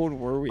 how old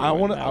were we?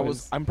 when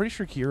that I'm pretty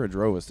sure Kira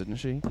drove us, didn't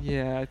she?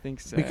 Yeah, I think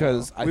so.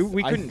 Because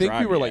we I couldn't think we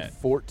drive were yet. like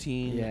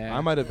 14. Yeah.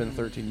 I might have been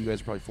 13. You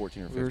guys were probably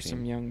 14 or 15. We were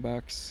some young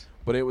bucks.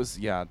 But it was,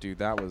 yeah, dude,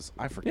 that was,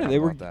 I forgot Yeah, they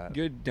were about that.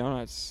 good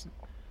donuts.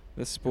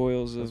 The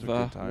spoils Those of were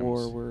good times.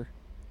 war were,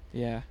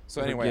 yeah.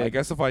 So were anyway, I good.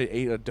 guess if I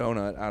ate a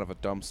donut out of a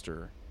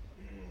dumpster,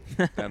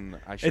 then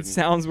I It shouldn't.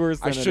 sounds worse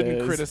than I shouldn't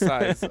it is.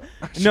 criticize.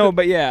 No,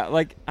 but yeah,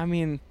 like, I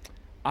mean,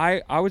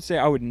 I would say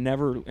I would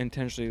never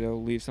intentionally, though,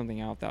 leave something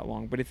out that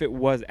long. But if it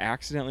was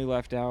accidentally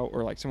left out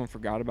or, like, someone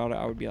forgot about it,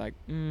 I would be like,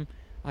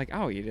 like,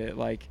 I'll eat it.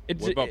 Like,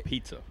 it's What about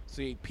pizza?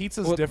 See,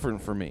 pizza's Well-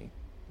 different for me.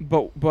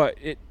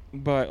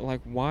 but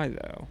like, why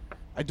though?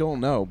 I don't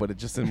know, but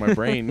it's just in my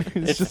brain.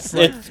 it's just it's,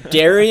 like it's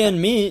dairy and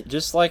meat,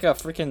 just like a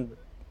freaking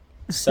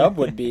sub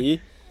would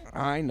be.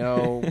 I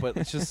know, but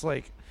it's just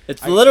like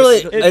It's I- literally,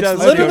 it it's does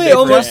literally feel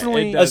almost different.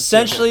 It does feel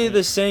essentially different.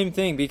 the same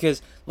thing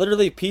because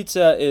literally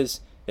pizza is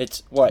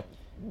It's what?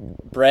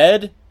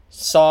 Bread,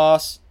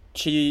 sauce,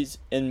 cheese,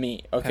 and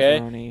meat. Okay.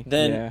 Pepperoni,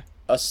 Then yeah.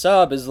 a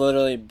sub is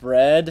literally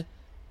bread,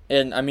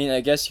 and I mean,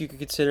 I guess you could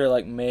consider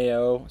like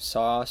mayo,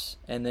 sauce,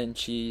 and then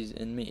cheese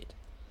and meat.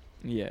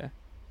 Yeah.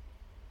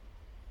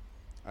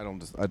 I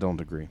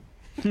don't agree.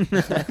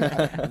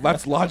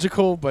 That's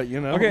logical, but you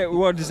know. Okay,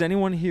 well, does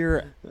anyone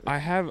here?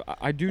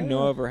 I do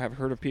know of or have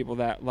heard of people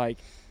that like,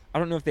 I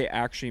don't know if they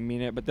actually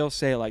mean it, but they'll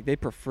say like they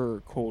prefer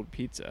cold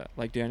pizza.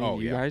 Like, do any Oh,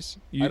 of you yeah. guys?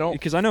 I don't-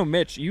 because I know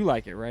Mitch, you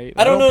like it, right?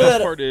 I don't know The best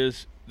that. part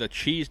is the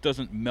cheese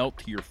doesn't melt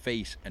to your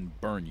face and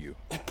burn you.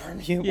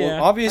 You, Yeah,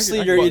 well, obviously,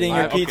 I could- you're well, eating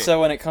your okay. pizza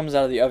when it comes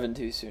out of the oven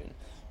too soon.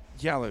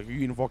 Yeah, like you're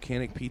eating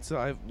volcanic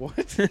pizza.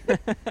 What?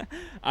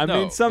 I No,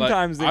 mean, like,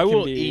 sometimes it I can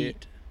will be.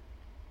 eat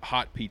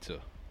hot pizza,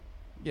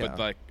 Yeah. but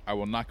like I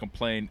will not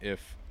complain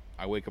if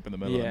I wake up in the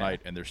middle of the Yeah.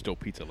 night and there's still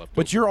pizza left.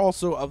 But over. you're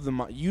also of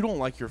the you don't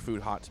like your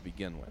food hot to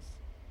begin with.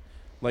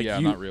 Like yeah,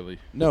 you, not really.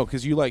 No,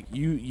 because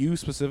you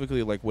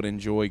specifically like would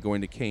enjoy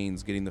going to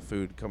Cane's, getting the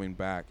food, coming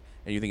back,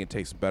 and you think it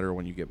tastes better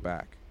when you get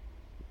back.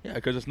 Yeah,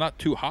 because it's not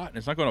too hot and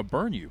it's not going to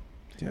burn you.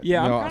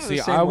 Yeah, I'm no, kinda the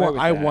see, same I way want,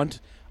 with I that. want,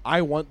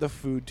 I want the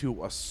food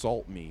to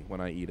assault me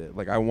when I eat it.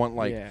 Like I want,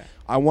 like, Yeah.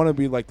 I want to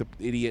be like the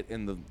idiot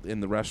in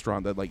the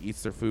restaurant that like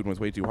eats their food when it's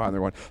way too hot, and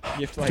they're going.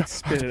 You have to like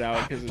spit it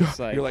out because it's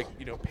like. You're like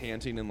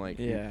panting and like.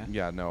 Yeah.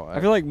 Yeah. No.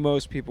 I feel like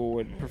most people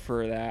would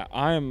prefer that.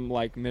 I am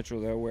like Mitchell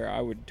though, where I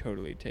would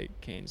totally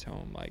take Cane's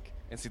home. Like,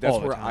 And see, that's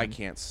all the where I time.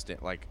 can't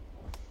stand. Like,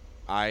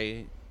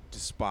 I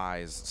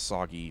despise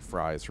soggy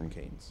fries from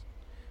Cane's,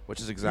 which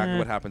is exactly Eh.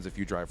 what happens if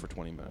you drive for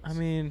 20 minutes. I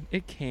mean,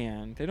 it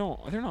can. They're not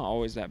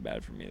always that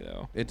bad for me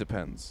though. it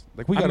depends.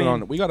 Like we I got it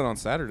mean- on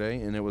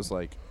Saturday, and it was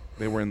like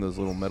they were in those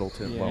little metal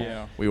tin. Yeah. Well,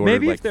 Yeah. we ordered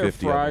Maybe like if their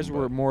 50 of fries them,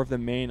 were but- more of the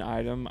main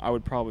item, I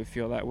would probably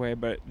feel that way.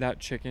 But that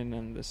chicken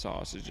and the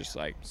sauce is just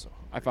like, So-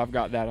 if I've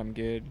got that, I'm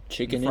good.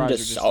 Chicken the and fries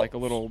the are just like a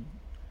sauce.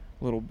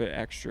 little bit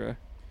extra.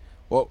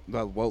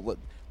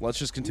 Let's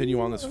just continue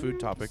on this food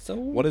topic. So-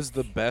 What is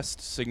the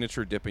best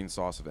signature dipping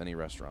sauce of any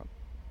restaurant?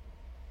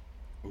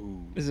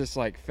 Ooh. Is this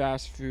like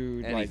fast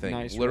food, Anything.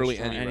 like nice Literally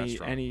restaurant, any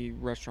restaurant. any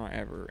restaurant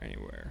ever,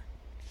 anywhere?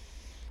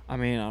 I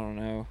mean, I don't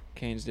know.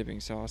 Cane's dipping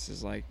sauce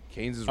is like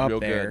Cane's is Up real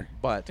there.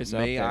 good, but It's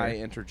up may I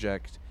there.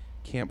 interject?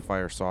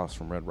 Campfire sauce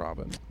from Red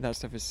Robin. that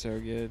stuff is so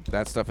good.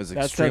 That stuff is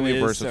That extremely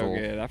stuff is versatile.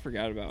 so good. I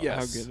forgot about Yes.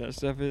 how good that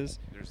stuff is.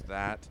 There's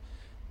that.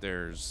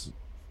 There's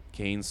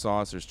Cane's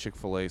sauce. There's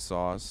Chick-fil-A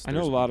sauce. I know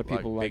a there's, lot of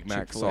people like Big Mac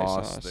Chick-fil-A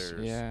sauce. sauce.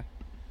 There's Yeah.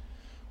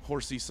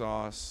 Horsey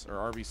sauce or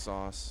Arby's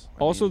sauce. I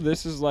Also, mean,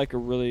 this is like a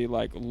really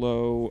like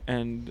low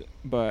end,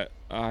 but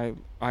I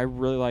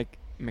really like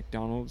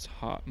McDonald's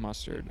hot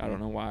mustard. I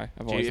don't know why.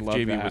 I've always if loved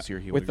JB that. was here,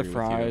 he with would the agree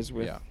with you. fries.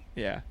 With Yeah.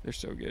 yeah, they're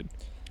so good.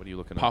 What are you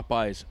looking at?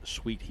 Popeye's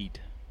sweet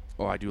heat.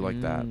 Oh, I do like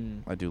that.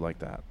 Mm. I do like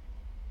that.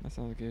 That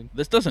sounds good.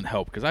 This doesn't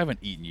help because I haven't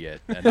eaten yet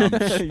and I'm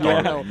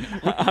Yeah, no, starving.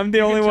 I'm the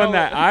only can one tell-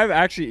 that I've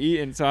actually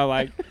eaten, so I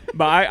like,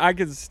 but I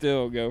could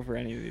still go for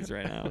any of these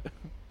right now.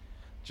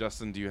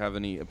 Justin, do you have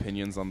any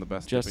opinions on the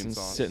best dipping Justin's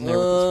sauce? sitting there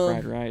with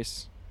his fried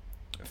rice.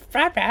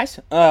 Fried rice?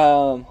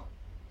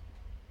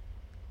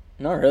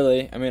 Not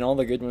really. I mean, all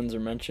the good ones are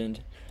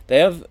mentioned. They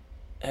have,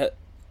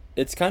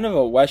 it's kind of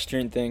a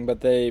Western thing,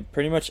 but they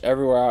pretty much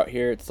everywhere out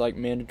here, it's like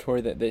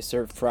mandatory that they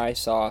serve fry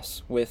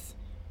sauce with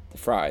the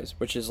fries,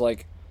 which is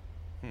like,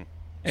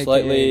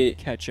 Slightly- AKA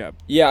ketchup.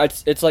 yeah,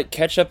 it's like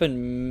ketchup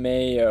and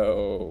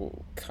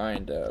mayo,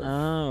 kind of.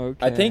 Oh,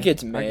 okay. I think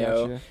it's I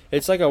mayo. gotcha.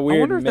 It's like a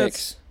weird wonder if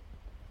mix.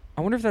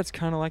 I wonder if that's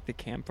kind of like the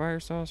campfire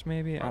sauce,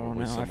 maybe. I don't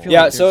Probably know. I similar. feel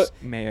Yeah, like so there's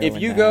mayo If in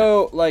you that.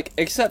 go like,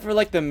 except for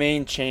like the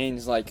main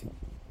chains like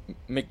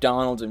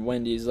McDonald's and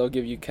Wendy's, they'll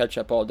give you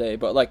ketchup all day.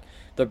 But like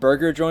the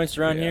burger joints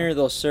around Yeah. here,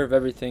 they'll serve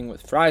everything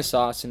with fry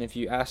sauce, and if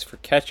you ask for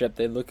ketchup,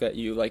 they look at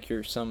you like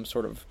you're some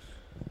sort of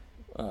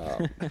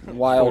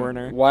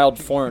Foreigner. wild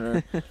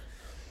foreigner.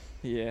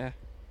 Yeah.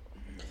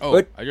 Oh,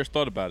 But- I just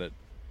thought about it.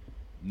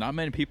 Not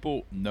many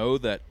people know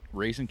that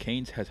Raising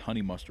Cane's has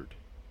honey mustard.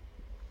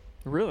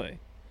 Really?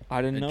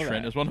 I didn't And know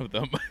Trent that. is one of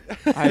them.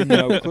 I had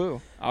no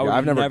clue. I would Yeah,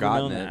 I've never known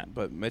gotten that. it,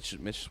 but Mitch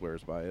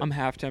swears by it. I'm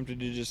half tempted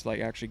to just like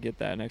actually get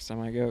that next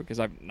time I go because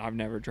I've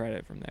never tried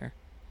it from there.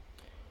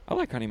 I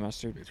like honey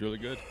mustard. It's really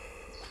good.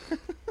 I'm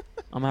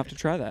gonna have to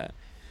try that.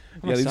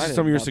 I'm Yeah, these are excited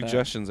some of your about that.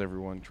 suggestions,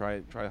 everyone.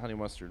 Try honey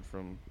mustard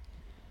from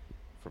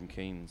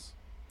Cane's.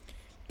 I'm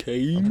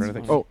Cane's? trying to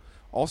think. fine. Oh,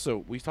 also,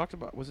 we talked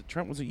about, was it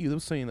Trent? Was it you that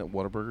was saying that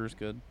Whataburger is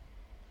good?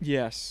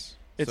 Yes,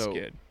 it's So,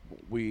 good.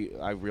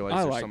 I realized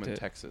I there's liked some in it.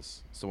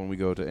 Texas. So when we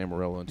go to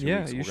Amarillo in 2 Yeah,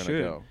 weeks, you we're gonna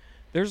should. go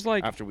There's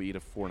like after we eat a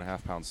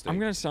 4.5 pound steak. I'm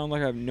gonna sound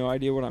like I have no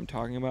idea what I'm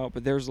talking about,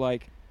 but there's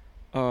like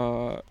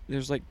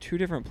two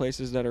different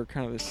places that are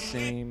kind of the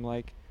same,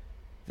 like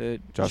the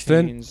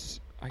Justin? chains.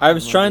 I can't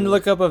was trying to remember.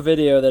 look up a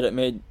video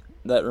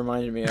that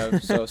reminded me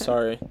of. So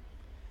sorry.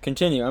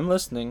 Continue. I'm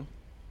listening.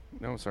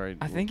 No, sorry.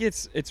 I think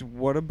it's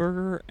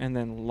Whataburger and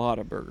then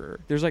Lotta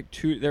Burger. There's like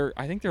two.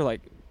 I think they're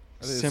like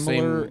Are they the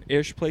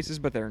similar-ish places,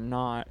 but they're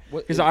not.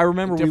 What- Because I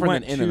remember we different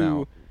went than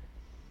In-N-Out. to.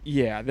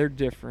 Yeah, they're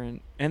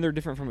different, and they're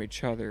different from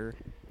each other.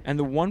 And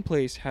the one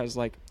place has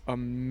like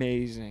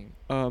amazing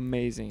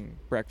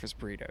breakfast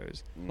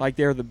burritos. Like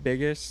they're the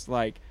biggest.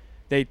 Like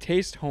they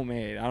taste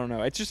homemade. I don't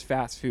know. It's just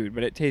fast food,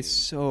 but it tastes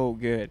so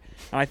good.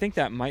 And I think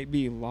that might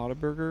be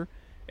Lottaburger.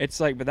 It's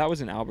like, but that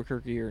was in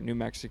Albuquerque or New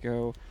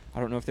Mexico. I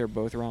don't know if they're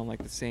both around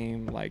like the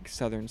same like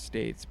southern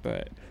states,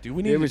 but Do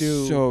we need it to was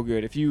do? so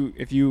good. If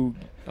you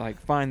like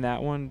find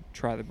that one,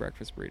 try the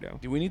breakfast burrito.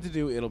 Do we need to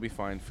do? It'll be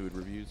fine food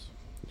reviews.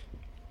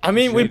 I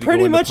mean, should we need to go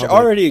pretty into much public.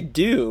 already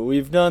do.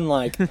 We've done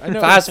like I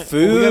know, fast but we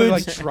gotta, food,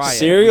 like, try it. We gotta,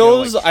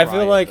 cereals. like, I try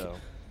feel it, like though.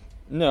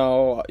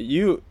 no,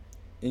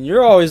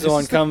 you're always the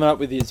one coming up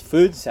with these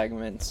food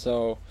segments.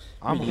 So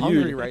I'm you-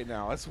 hungry right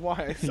now. That's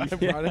why I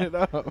brought it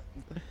up.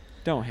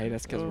 Don't hate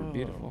us because Oh. we're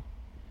beautiful.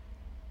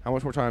 How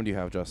much more time do you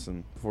have,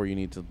 Justin, before you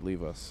need to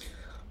leave us?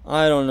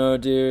 I don't know,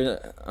 dude.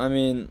 I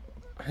mean,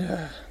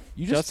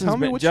 You just tell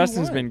me what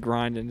Justin's you been want.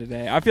 grinding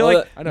today. I feel Well,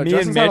 like I know, me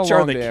Justin's and had a Mitch are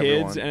long the day, kids,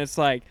 everyone. and it's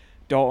like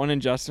Dalton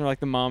and Justin are like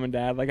the mom and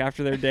dad, like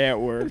after their day at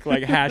work,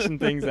 like hashing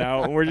things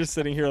out, and we're just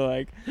sitting here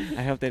like,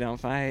 I hope they don't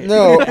fight.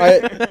 no,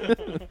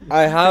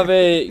 I have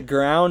a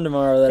ground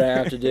tomorrow that I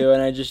have to do,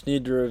 and I just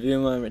need to review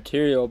my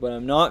material. But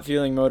I'm not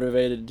feeling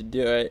motivated to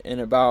do it. In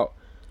about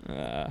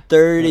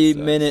 30 that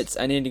sucks. minutes,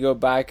 I need to go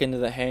back into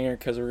the hangar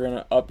because we're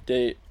gonna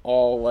update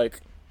all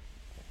like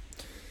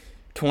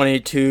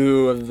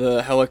 22 of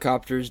the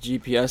helicopter's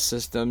GPS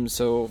systems.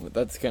 So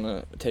that's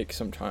gonna take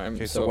some time.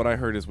 Okay, so what I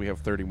heard is we have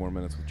 30 more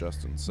minutes with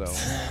Justin. So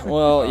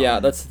Well, yeah,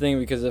 that's the thing,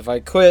 because if I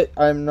quit,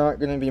 I'm not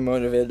going to be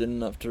motivated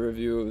enough to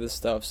review this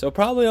stuff. So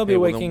probably I'll be Hey,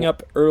 well, then waking we'll-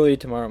 up early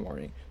tomorrow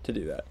morning to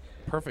do that.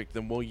 perfect.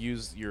 Then we'll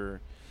use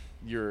your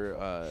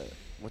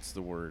what's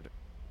the word?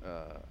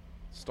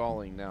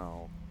 Stalling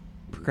now.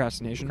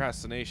 Procrastination.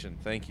 Procrastination.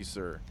 Thank you,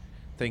 sir.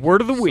 Thank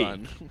Word you, of the week.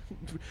 son.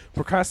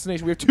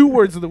 Procrastination. We have 2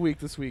 words of the week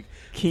this week.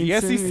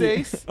 Yes, he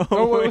Quinceañera. says.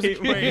 Oh, what was wait,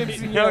 it? wait.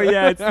 Quinceañera. Oh,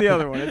 yeah, it's the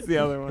other one. It's the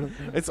other one.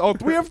 It's all.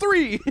 We have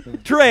 3.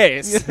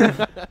 Trace.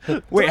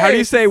 Wait, how do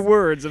you Trace. say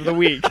words of the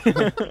week?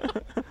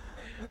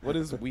 What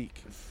is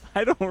week?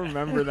 I don't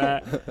remember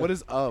that. What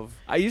is of?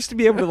 I used to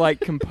be able to like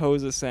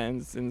compose a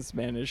sentence in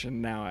Spanish,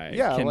 and now I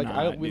Yeah, cannot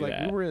like we do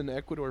that. were in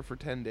Ecuador for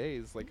 10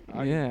 days. Like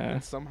Yeah.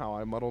 and somehow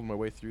I muddled my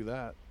way through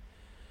that.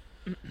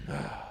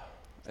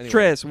 Anyway.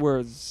 Tres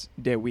words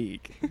de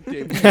week.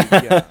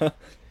 Yeah.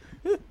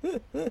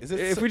 Is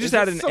If we is just it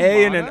had an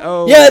A and an Samana?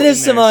 O. Yeah, it in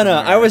is there Samana. I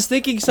somewhere. was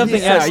thinking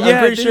something Yeah, else. yeah, I'm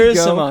pretty there sure you it's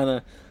go.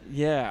 Samana.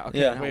 Yeah. Okay.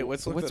 Yeah. now Wait,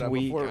 let's look what's that up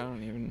week? before- I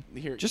don't even.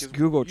 Here, Just 'cause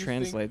Google you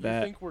Translate think, that.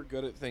 You think we're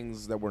good at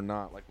things that we're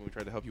not, like when we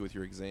tried to help you with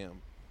your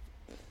exam.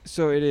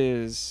 So it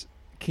is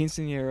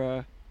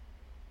quinceañera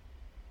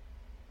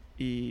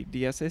y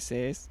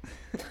 16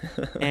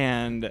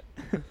 and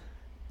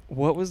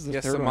what was the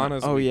Yes, third one?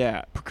 Samana's Oh week.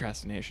 yeah,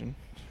 procrastination.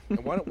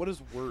 And what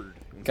is word?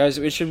 Guys,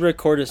 we should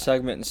record a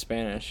segment in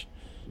Spanish.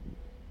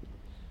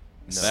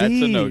 That's a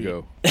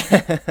no-go.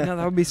 No,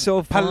 that would be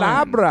so fun.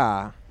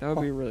 Palabra. That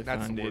would be really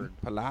That's fun, the dude. word.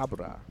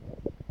 Palabra.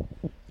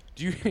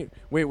 Do you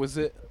wait? Was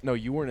it? No,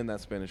 you weren't in that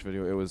Spanish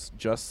video. It was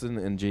Justin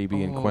and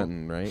JB and Oh.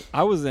 Quentin, right?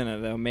 I was in it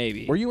though,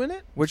 maybe. Were you in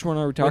it? Which one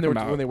are we when talking they were,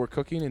 about? when they were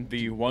cooking and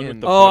The one with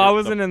and- the Oh, butter- I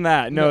wasn't in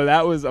that. No, No.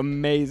 that was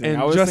amazing.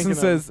 And I was Justin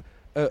thinking of-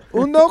 says,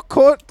 "Uno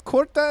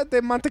corta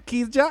de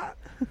mantequilla."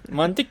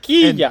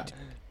 Mantequilla.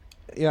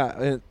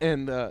 Yeah,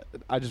 and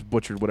I just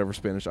butchered whatever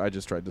Spanish I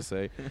just tried to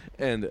say,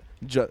 and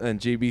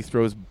JB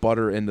throws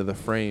butter into the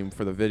frame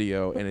for the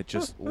video, and it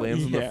just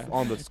lands Yeah.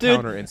 on the Dude,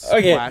 counter and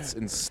okay. splats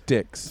and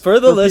sticks. For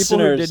the For listeners,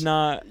 people who did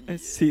not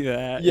see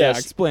that. Yes. Yeah,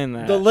 explain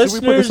that. the Should we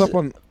put this listeners, up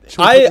on? Should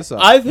we put this up?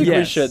 I think we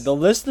Yes. should. The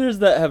listeners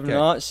that have Okay.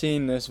 not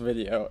seen this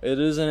video, it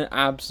is an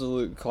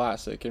absolute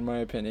classic in my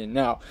opinion.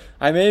 Now,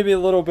 I may be a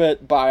little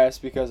bit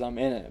biased because I'm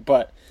in it,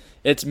 but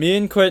it's me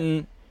and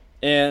Quentin,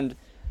 and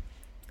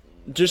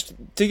just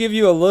to give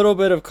you a little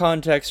bit of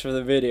context for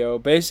the video,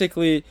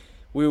 basically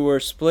we were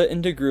split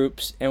into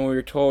groups and we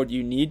were told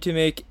you need to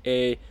make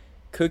a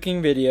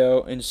cooking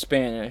video in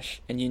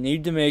Spanish and you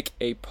need to make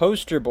a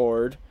poster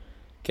board,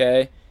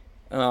 okay,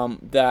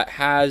 that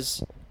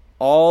has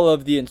all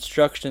of the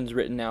instructions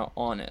written out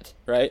on it,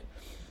 right?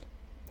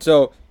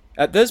 So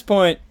at this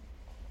point,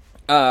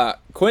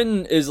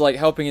 Quentin is like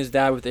helping his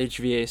dad with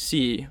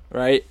HVAC,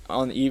 right,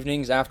 on the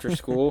evenings after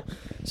school.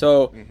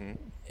 So, Mhm.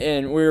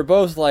 and we were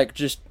both like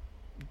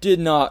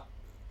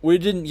we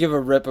didn't give a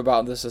rip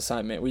about this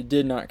assignment. We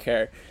did not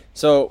care.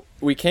 So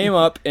we came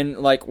up and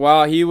like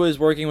while he was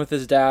working with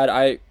his dad,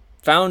 I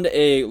found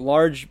a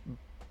large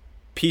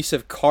piece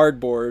of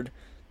cardboard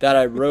that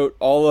I wrote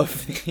all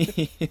of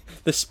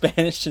the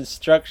Spanish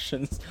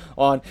instructions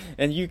on,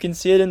 and you can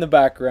see it in the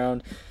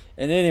background.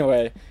 And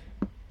anyway,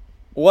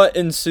 what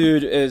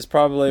ensued is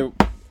probably,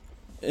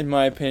 in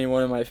my opinion,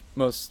 one of my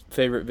most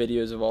favorite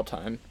videos of all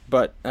time.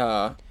 But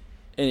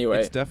anyway,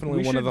 It's definitely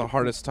we one of should- the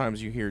hardest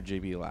times you hear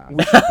JB laugh.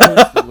 We should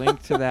post the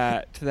link to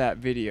that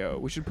video.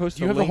 We should post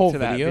Do you a have the link whole to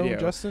that video, video.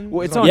 Justin?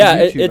 Well, Is it's it on yeah,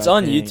 YouTube, it's I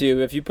on think.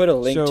 YouTube. If you put a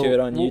link So to it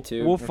on we'll-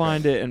 YouTube, We'll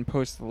find it and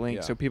post the link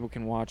Yeah. so people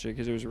can watch it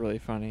because it was really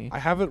funny. I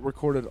have it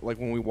recorded, like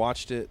when we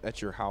watched it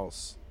at your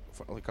house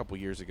like a couple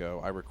years ago.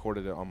 I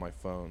recorded it on my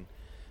phone,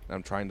 and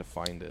I'm trying to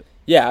find it.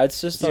 Yeah, it's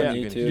just Yeah, on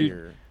You can YouTube.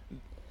 hear.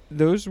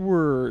 those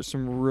were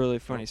some really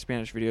funny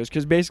Spanish videos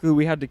because basically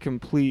we had to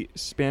complete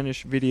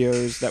Spanish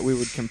videos that we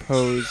would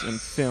compose and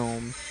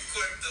film.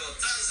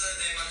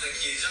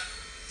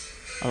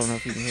 I don't know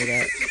if you can hear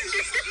that.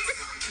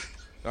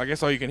 I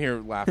guess all you can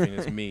hear laughing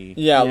is me.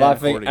 Yeah,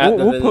 laughing recording. at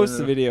We'll the post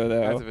the video. video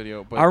though. That's a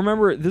video, but I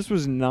remember this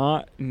was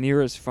not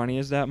near as funny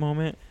as that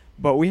moment,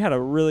 but we had a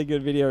really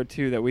good video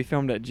too that we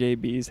filmed at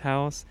JB's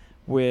house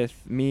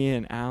with me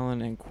and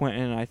Alan and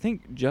Quentin. I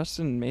think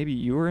Justin, maybe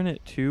you were in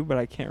it too, but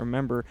I can't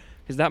remember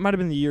because that might have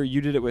been the year you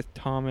did it with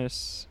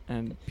Thomas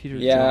and Peter.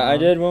 Yeah, John. I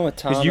did one with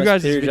Thomas, Because you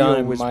guys' Peter, video John,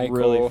 and was Michael.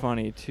 really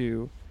funny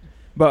too.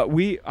 But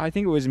I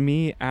think it was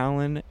me,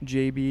 Alan,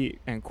 JB,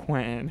 and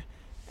Quentin,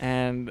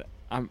 and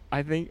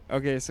I think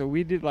okay. So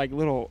we did like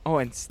little. Oh,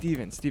 and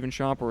Steven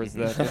Schomper was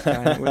the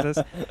guy with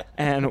us,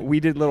 and we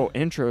did little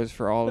intros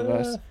for all of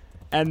us.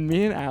 And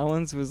me and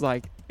Alan's was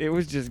like it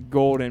was just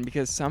golden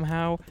because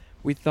somehow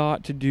we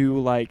thought to do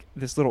like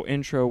this little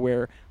intro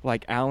where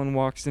like Alan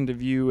walks into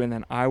view and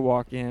then I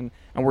walk in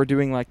and we're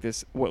doing like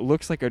this what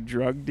looks like a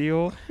drug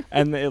deal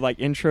and it like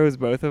intros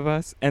both of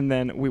us and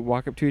then we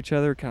walk up to each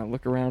other, kind of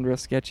look around real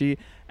sketchy,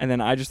 and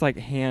then I just like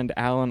hand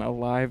Alan a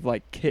live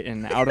like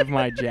kitten out of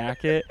my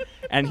jacket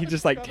and he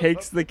just like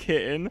takes the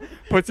kitten,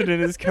 puts it in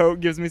his coat,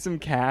 gives me some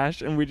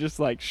cash, and we just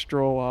like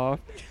stroll off.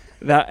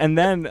 That and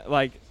then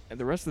like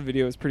the rest of the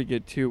video is pretty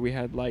good too. We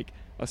had like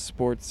a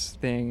sports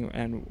thing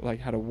and like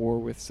had a war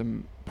with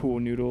some pool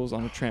noodles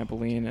on a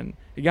trampoline, and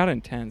it got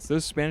intense.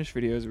 Those Spanish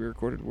videos we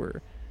recorded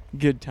were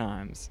good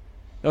times.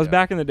 That was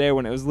back in the day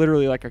when it was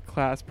literally like a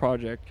class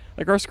project.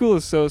 Like our school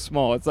is so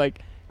small. It's like,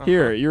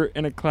 here, you're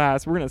in a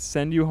class. We're going to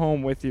send you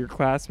home with your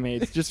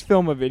classmates. Just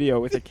film a video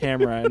with a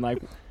camera. And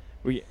like,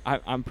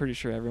 I'm pretty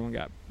sure everyone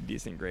got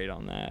decent grade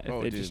on that.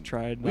 If they just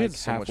tried we like had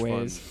so much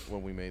halfways. fun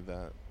when we made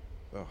that.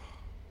 Ugh.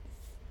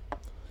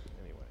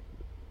 Anyway.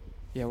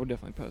 Yeah, we'll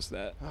definitely post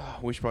that.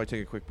 We should probably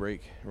take a quick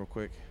break real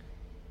quick.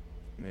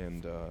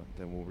 And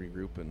then we'll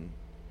regroup and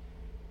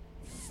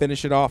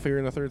finish it off here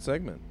in the third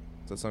segment.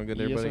 Does that sound good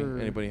to Yes, everybody?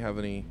 sir. Anybody have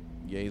any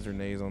yays or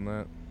nays on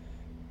that?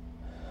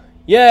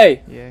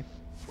 Yay! Yeah.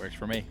 Works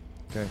for me.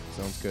 Okay,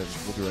 sounds good.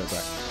 We'll be right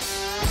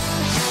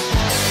back.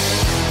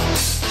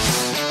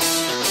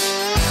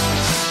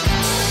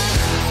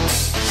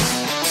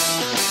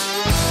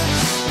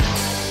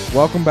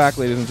 Welcome back,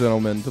 ladies and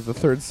gentlemen, to the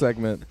third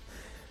segment.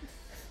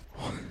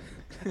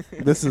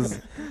 This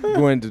is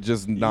going to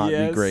just not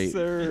yes, be great.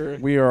 Sir.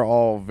 We are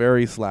all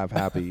very slap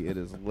happy. It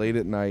is late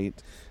at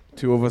night.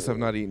 Two of us have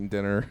not eaten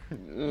dinner.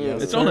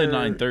 Yes, It's sir. only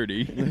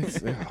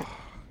 9:30.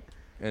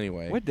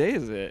 Anyway. What day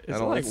is it? Is I it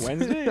don't like know.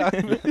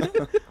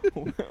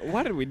 Wednesday?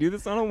 Why did we do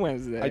this on a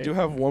Wednesday? I do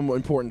have one more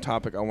important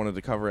topic I wanted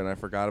to cover, and I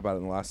forgot about it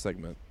in the last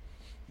segment.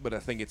 But I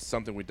think it's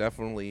something we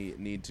definitely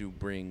need to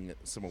bring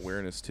some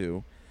awareness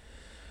to.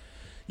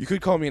 You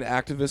could call me an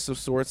activist of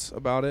sorts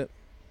about it,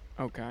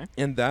 Okay.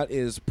 and that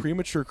is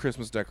premature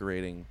Christmas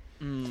decorating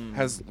Mm.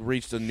 has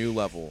reached a new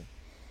level.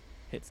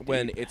 Hits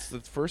When deep. it's the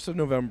 1st of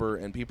November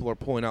and people are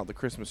pulling out the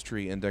Christmas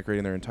tree and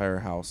decorating their entire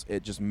house,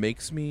 it just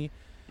makes me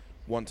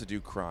want to do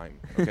crime.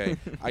 Okay,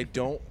 I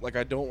don't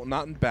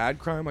not in bad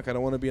crime. Like I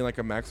don't want to be in like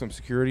a maximum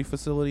security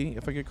facility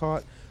if I get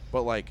caught.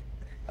 But like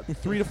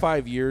 3 to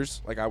 5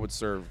 years, like I would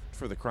serve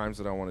for the crimes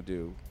that I want to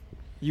do.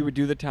 You would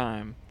do the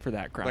time for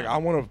that crime. Like I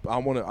want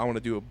to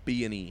do a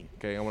B&E.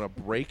 Okay, I want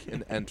to break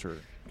and enter.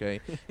 Okay,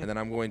 and then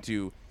I'm going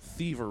to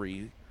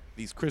thievery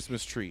these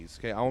Christmas trees.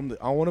 Okay, I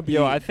want to be.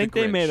 Yo, I the think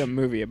they made a Grinch.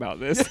 movie about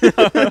this.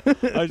 I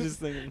was just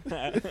thinking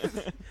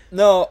that.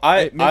 No,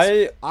 I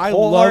love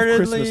wholeheartedly-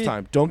 Christmas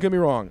time. Don't get me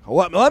wrong.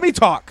 Let me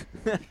talk.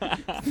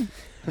 Man,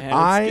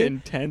 I- it's getting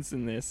tense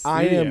in this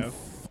I studio.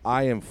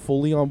 am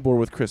fully on board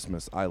with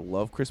Christmas. I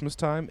love Christmas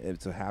time.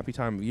 It's a happy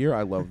time of year.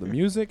 I love the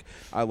music.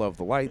 I love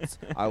the lights.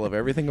 I love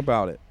everything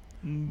about it.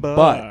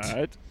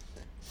 But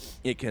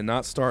It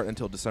cannot start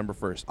until December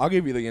 1st. I'll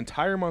give you the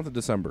entire month of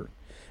December.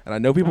 And I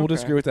know people will Okay.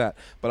 disagree with that,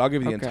 but I'll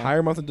give you the Okay.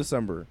 entire month of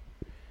December.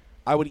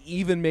 I would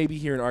even maybe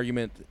hear an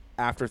argument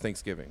after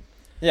Thanksgiving.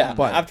 Yeah,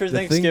 But after the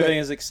thing Thanksgiving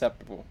that- is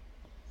acceptable.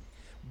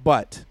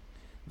 But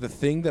the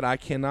thing that I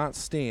cannot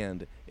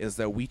stand is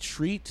that we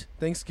treat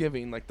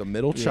Thanksgiving like the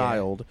middle Yeah.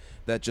 child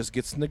that just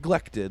gets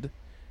neglected.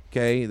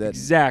 Okay,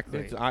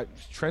 exactly.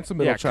 Trent's a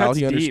middle Yeah, child. cuts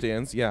He deep.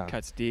 understands. Yeah,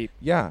 Cuts deep.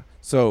 yeah.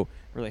 So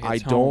Really I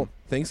hits don't. home.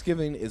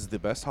 Thanksgiving is the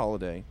best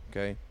holiday.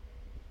 Okay,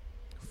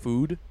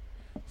 food,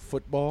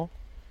 football,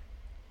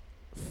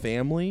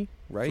 family,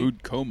 right?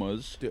 Food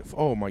comas.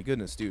 Oh my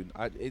goodness, dude!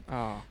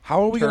 Oh,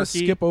 How are we gonna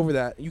Turkey. skip over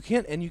that? You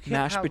can't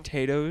mashed have,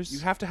 potatoes. You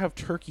have to have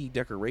turkey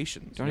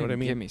decorations. Don't you know even what I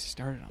mean? get me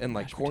started on And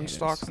like mashed corn potatoes.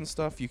 stalks and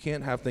stuff. You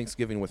can't have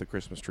Thanksgiving with a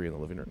Christmas tree in the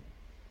living room.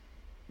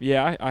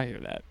 Yeah, I hear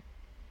that.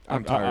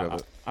 I'm tired of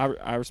it.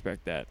 I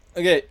respect that.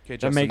 Okay, Okay, That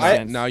Justin, makes now-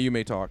 sense. Now you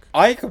may talk.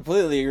 I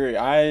completely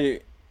agree.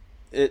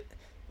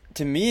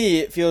 To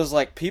me, it feels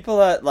like people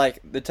that like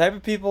the type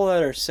of people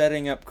that are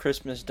setting up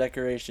Christmas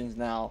decorations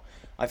now.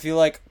 I feel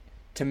like,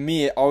 to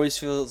me, it always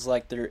feels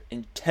like they're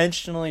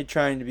intentionally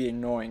trying to be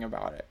annoying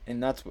about it,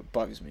 and that's what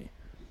bugs me.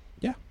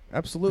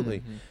 Absolutely.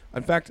 Mhm.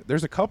 In fact,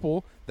 there's a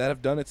couple that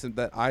have done it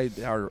that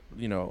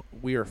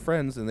we are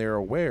friends and they're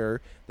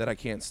aware that I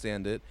can't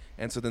stand it.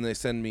 And so then they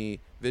send me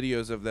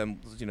videos of them,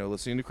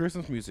 listening to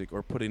Christmas music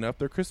or putting up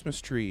their Christmas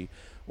tree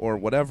or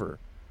whatever.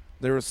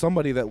 There was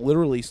somebody that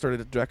literally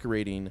started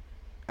decorating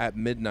at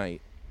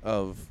midnight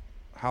of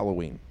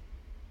Halloween.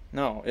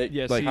 No,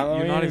 Yeah, Like, see, you're not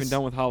Halloween even is-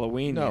 done with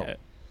Halloween No. yet.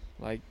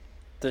 Like,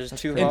 There's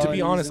That's two. crazy. And to be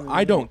holidays honest, in the I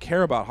year. don't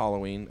care about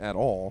Halloween at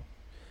all.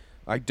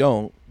 I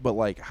don't, but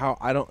like how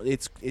I don't.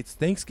 It's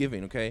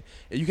Thanksgiving, okay?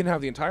 You can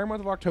have the entire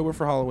month of October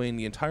for Halloween,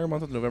 the entire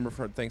month of November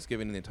for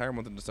Thanksgiving, and the entire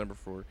month of December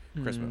for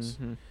Christmas.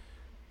 Mhm.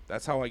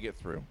 That's how I get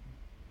through.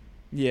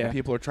 Yeah. And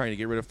people are trying to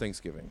get rid of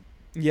Thanksgiving.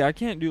 Yeah, I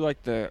can't do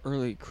like the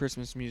early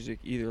Christmas music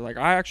either. Like,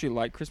 I actually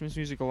like Christmas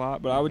music a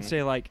lot, but I would Mhm.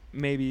 say like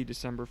maybe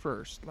December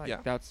 1st. Like, Yeah.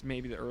 that's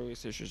maybe the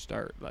earliest it should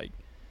start. Like,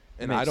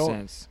 And makes I don't.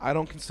 sense. I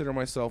don't consider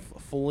myself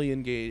fully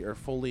engaged or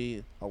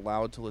fully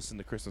allowed to listen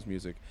to Christmas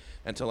music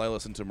until I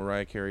listen to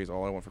Mariah Carey's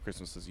 "All I Want for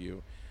Christmas Is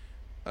You"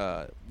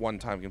 one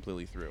time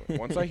completely through.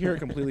 Once I hear it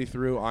completely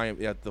through,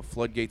 the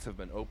floodgates have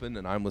been opened,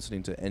 and I'm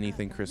listening to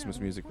anything Christmas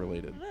music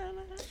related.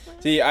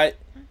 See, I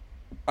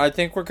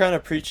think we're kind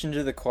of preaching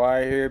to the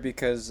choir here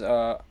because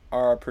our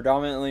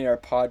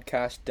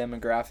podcast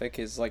demographic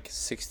is like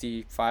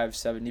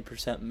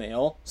 65-70%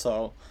 male.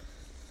 So,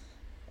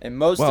 and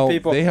most of Well, the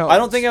people, they have- I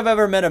don't think I've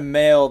ever met a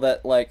male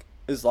that like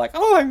is like,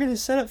 oh, I'm gonna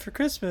set up for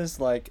Christmas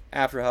like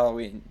after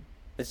Halloween.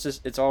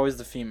 It's always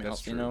the females,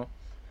 That's you true. know.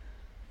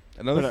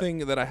 Another But, thing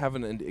that I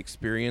haven't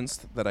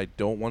experienced that I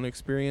don't want to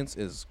experience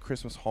is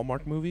Christmas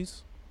Hallmark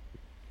movies.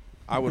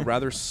 I would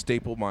rather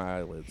staple my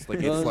eyelids.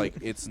 Like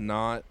it's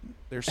not.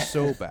 They're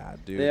so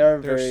bad, dude. They are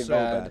They're very so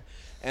bad.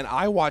 And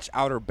I watch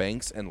Outer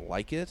Banks and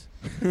like it.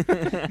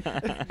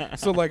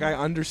 So like I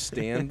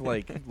understand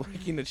like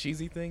liking the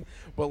cheesy thing,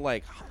 but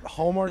like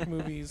Hallmark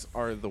movies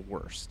are the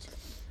worst.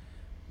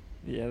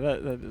 Yeah,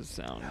 that does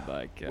sound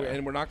like.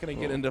 And we're not going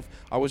to get into.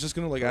 I was just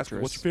going to like ask,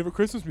 Torturous. what's your favorite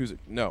Christmas music?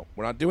 No,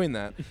 we're not doing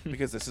that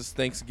because this is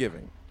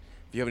Thanksgiving.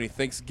 If you have any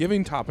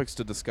Thanksgiving topics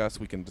to discuss,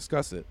 we can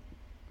discuss it.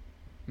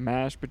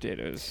 mashed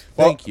potatoes.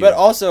 Thank you. But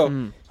also,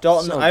 Mm,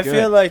 Dalton, so I good.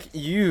 feel like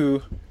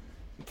you,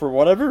 for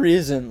whatever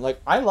reason,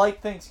 like I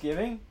like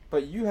Thanksgiving,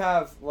 but you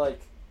have like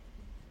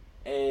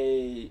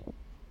a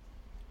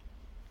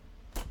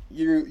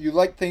You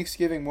like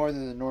Thanksgiving more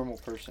than the normal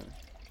person.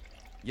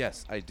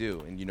 Yes, I do,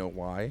 and you know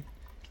why?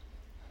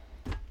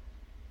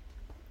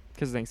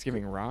 Because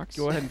Thanksgiving rocks.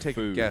 Go ahead and take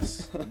a Food.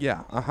 guess.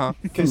 Yeah,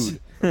 Because- food.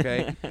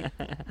 Okay.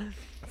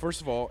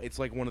 First of all, it's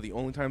like one of the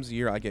only times a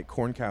year I get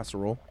corn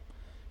casserole.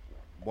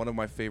 One of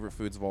my favorite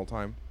foods of all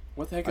time.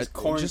 What the heck I- is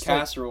corn just like-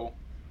 casserole?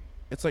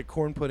 It's like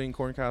corn pudding,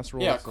 corn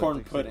casserole. Yeah, it's like corn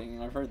Thanksgiving.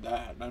 pudding. I've heard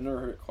that. I've never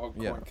heard it called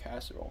Yeah. corn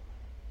casserole.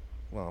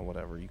 Well,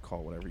 whatever you call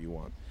it, whatever you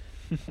want.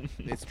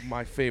 It's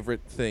my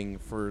favorite thing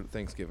for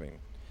Thanksgiving.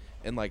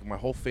 And like my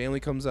whole family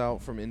comes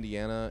out from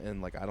Indiana,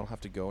 and like I don't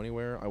have to go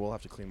anywhere. I will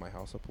have to clean my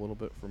house up a little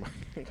bit for my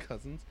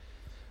cousins,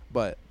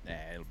 but Nah,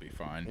 it'll be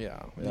fine.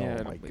 yeah, Yeah, oh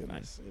it'll my be fine.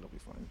 goodness, it'll be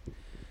fine.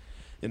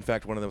 In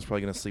fact, one of them's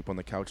probably gonna sleep on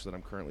the couch that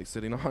I'm currently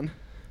sitting on.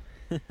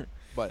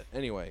 But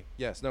anyway,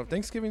 yes, no,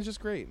 Thanksgiving's just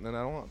great, and I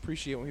don't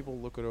appreciate when people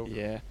look it over.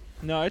 Yeah.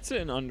 No, it's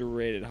an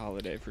underrated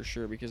holiday for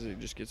sure because it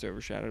just gets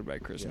overshadowed by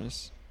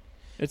Christmas.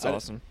 It's I-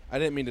 awesome. I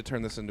didn't mean to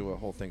turn this into a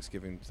whole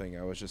Thanksgiving thing.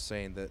 I was just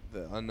saying that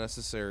the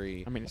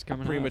unnecessary I mean, it's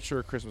coming up.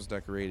 premature Christmas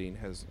decorating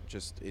has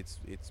just it's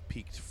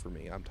peaked for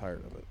me. I'm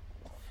tired of it.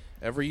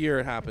 Every year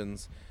it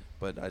happens,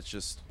 but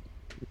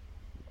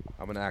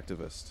I'm an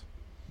activist.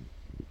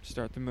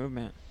 Start the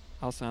movement.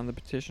 I'll sign the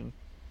petition.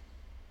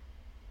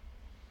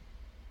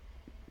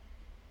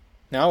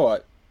 now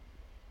what?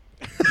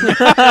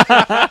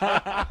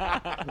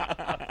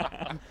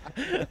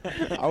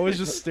 I was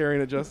just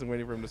staring at Justin,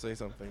 waiting for him to say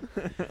something.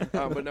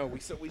 But no,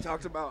 we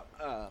talked about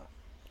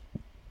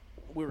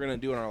we were gonna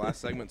do in our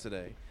last segment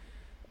today.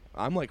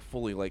 I'm like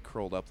fully like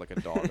curled up like a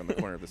dog on the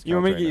corner of this couch. You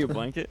want me to right get you a now.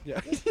 blanket?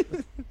 Yeah.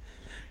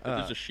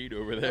 There's a sheet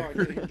over No, there. I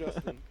can't hear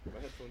Justin. My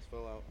headphones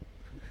fell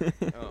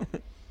out.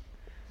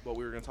 What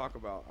we were going to talk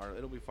about, our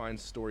It'll Be Fine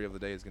story of the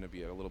day is going to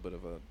be a little bit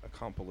of a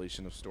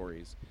compilation of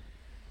stories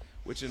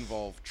which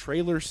involve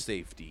trailer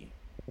safety.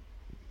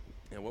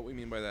 And what we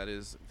mean by that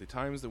is the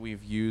times that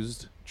we've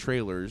used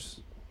trailers,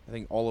 I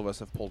think all of us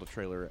have pulled a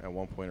trailer at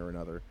one point or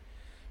another,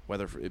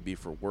 whether it be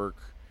for work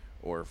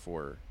or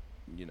for,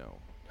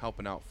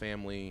 helping out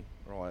family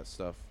or all that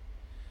stuff.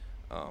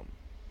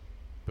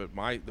 But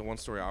the one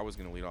story I was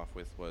going to lead off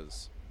with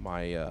was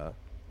my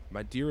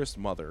dearest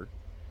mother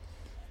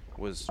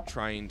was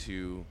trying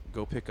to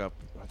go pick up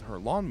her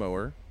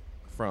lawnmower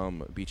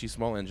from Beachy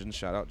Small Engines.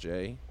 Shout out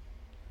Jay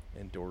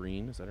and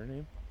Doreen. Is that her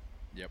name?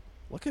 Yep.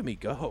 Look at me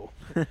go,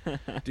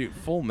 dude!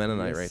 Full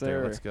Mennonite Yes, right there.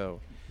 sir. Let's go.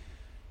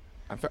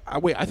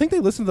 Wait, I think they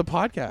listen to the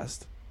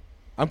podcast.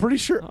 I'm pretty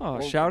sure. Oh,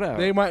 shout out.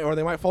 They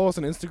might follow us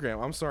on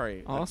Instagram. I'm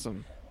sorry.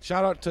 Awesome.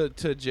 Shout out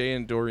to Jay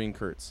and Doreen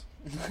Kurtz.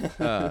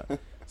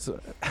 So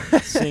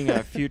Seeing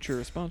a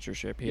future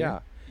sponsorship here. yeah.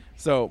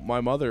 So my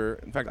mother,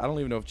 in fact, I don't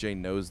even know if Jay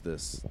knows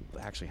this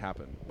actually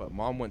happened, but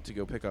Mom went to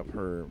go pick up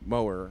her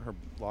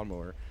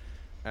lawnmower,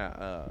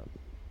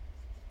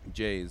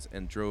 Jay's,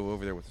 and drove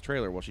over there with the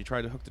trailer. Well, she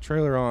tried to hook the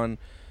trailer on,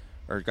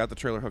 or got the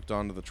trailer hooked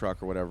onto the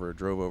truck or whatever,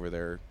 drove over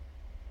there.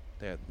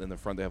 In the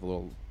front, they have a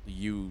little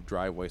U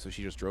driveway, so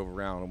she just drove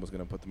around and was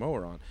going to put the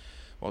mower on.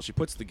 Well, she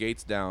puts the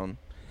gates down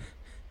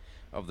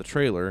of the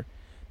trailer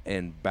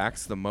and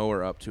backs the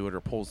mower up to it, or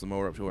pulls the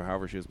mower up to it,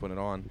 however she was putting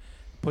it on,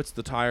 puts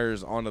the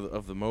tires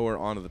of the mower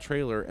onto the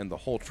trailer, and the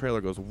whole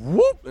trailer goes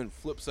whoop and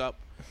flips up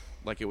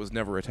like it was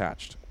never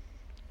attached.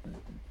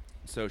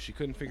 So she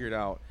couldn't figure it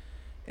out,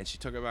 and she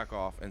took it back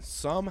off, and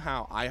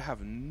somehow, I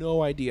have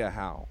no idea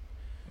how,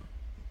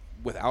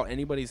 without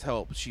anybody's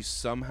help, she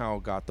somehow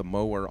got the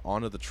mower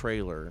onto the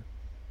trailer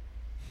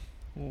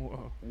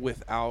Whoa.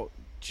 without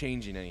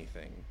changing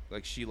anything.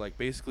 Like, she, like,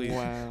 basically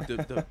Wow.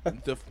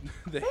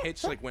 the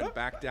hitch, like, went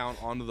back down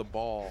onto the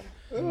ball,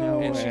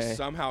 No and she way.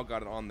 somehow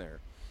got it on there.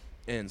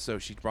 And so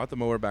she brought the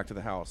mower back to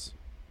the house,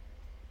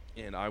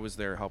 and I was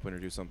there helping her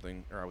do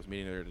something, or I was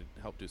meeting her to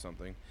help do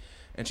something.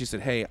 And she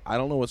said, "Hey, I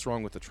don't know what's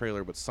wrong with the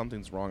trailer, but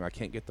something's wrong. I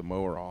can't get the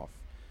mower off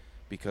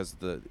because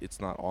it's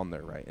not on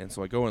there right." And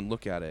so I go and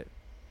look at it,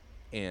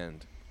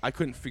 and I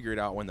couldn't figure it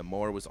out when the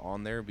mower was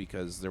on there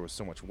because there was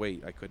so much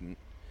weight. I couldn't.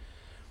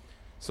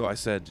 So I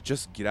said,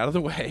 "Just get out of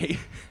the way.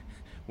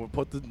 We'll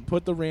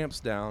put the ramps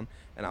down,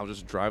 and I'll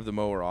just drive the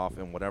mower off,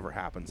 and whatever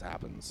happens,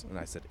 happens." And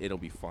I said, "It'll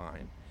be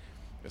fine,"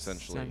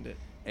 essentially. Send it.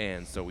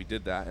 And so we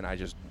did that, and I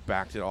just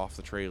backed it off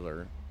the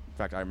trailer. In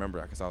fact, I remember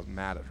that because I was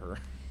mad at her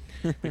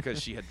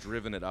because she had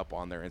driven it up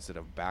on there instead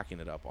of backing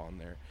it up on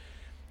there.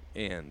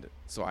 And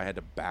so I had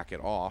to back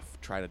it off,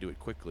 try to do it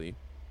quickly.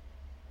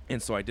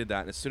 And so I did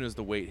that, and as soon as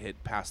the weight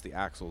hit past the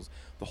axles,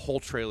 the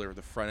whole trailer,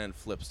 the front end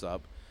flips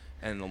up.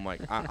 And I'm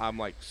like, I'm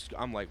like,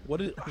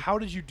 how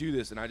did you do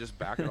this? And I just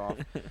back it off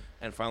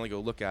and finally go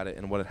look at it.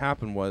 And what had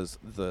happened was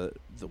the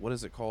what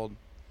is it called?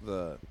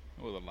 The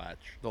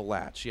latch. The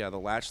latch, yeah, the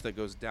latch that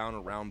goes down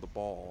around the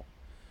ball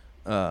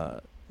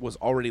was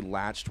already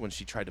latched when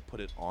she tried to put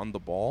it on the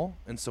ball,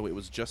 and so it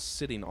was just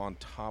sitting on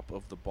top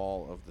of the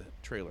ball of the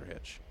trailer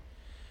hitch.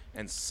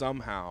 And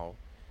somehow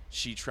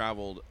she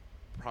traveled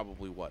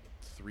probably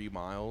 4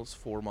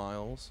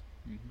 miles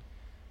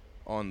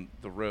on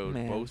the road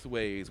Man. both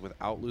ways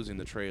without losing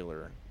the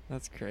trailer.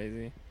 That's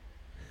crazy.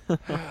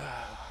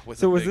 With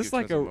So a was big, this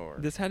like expensive mower.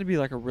 this had to be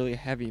like a really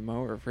heavy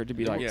mower for it to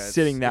be like Yeah, it's-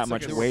 sitting that it's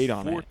like much a weight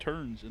on 4 it.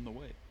 turns in the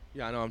way.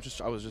 Yeah, I know.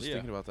 I was just Yeah.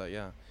 thinking about that.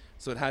 Yeah.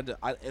 So it had to,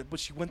 but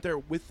she went there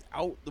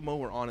without the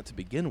mower on it to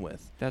begin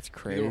with. That's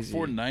There were crazy.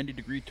 4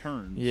 90-degree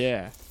turns.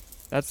 Yeah,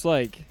 that's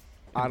like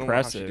I don't know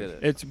how she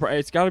impressive. did it.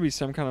 It's got to be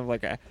some kind of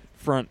like a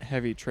front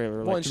heavy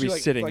trailer, like and to she be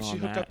sitting like on she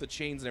hooked that. up the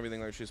chains and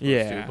everything like she was supposed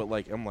Yeah. to. But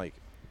like I'm like,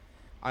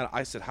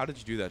 I said, "How did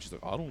you do that?" She's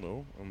like, "I don't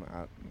know." I'm like,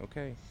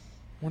 okay.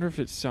 Wonder if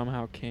it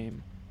somehow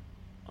came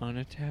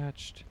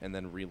unattached. And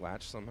then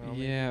relatched somehow.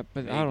 maybe? Yeah,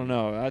 but I Maybe. don't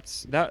know.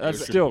 That's It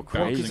was still just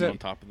bouncing crazy. on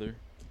top of there.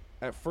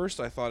 At first,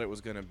 I thought it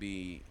was gonna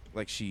be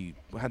like she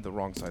had the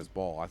wrong size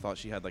ball. I thought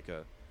she had like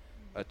a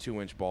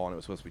 2-inch ball and it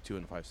was supposed to be 2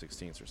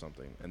 5/16 or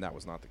something, and that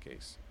was not the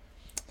case.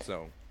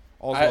 So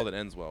all's well that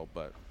ends well,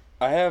 but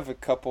I have a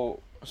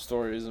couple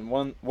stories, and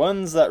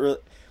one's that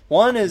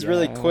one is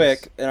really Yes.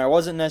 quick, and I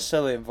wasn't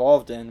necessarily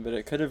involved in, but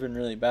it could have been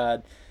really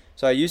bad.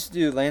 So I used to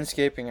do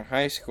landscaping in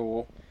high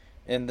school,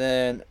 and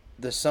then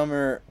the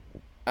summer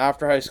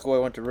after high school I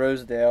went to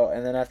Rosedale,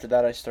 and then after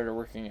that I started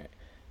working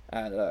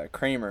at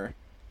Kramer.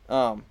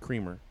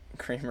 creamer.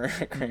 Kramer.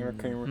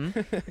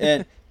 Mhm.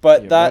 And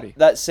but Yeah, that buddy.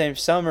 that same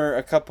summer,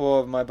 a couple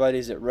of my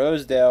buddies at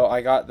Rosedale,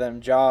 I got them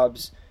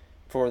jobs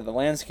for the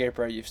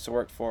landscaper I used to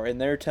work for, and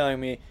they're telling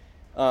me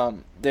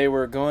they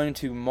were going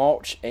to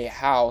mulch a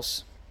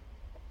house,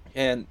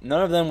 and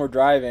none of them were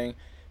driving,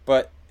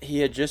 but he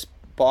had just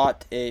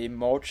bought a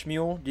mulch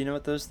mule. Do you know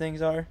what those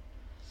things are?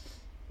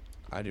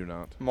 I do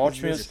not. Mulch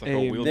Is mules. It's like a-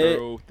 a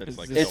wheelbarrow Is that's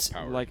like this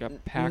self-powered. like a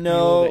pack No.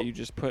 mule that you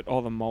just put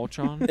all the mulch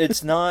on?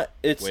 It's not.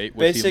 It's Wait,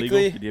 was he basically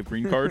legal? Did he have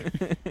green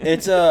card?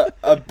 it's a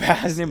His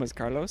massive name was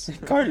Carlos.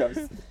 Carlos.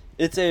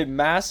 It's a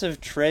massive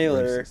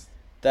trailer Racist.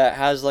 that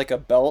has like a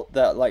belt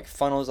that like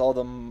funnels all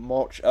the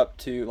mulch up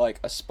to like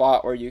a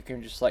spot where you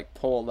can just like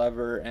pull a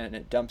lever and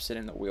it dumps it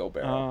in the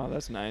wheelbarrow. Oh,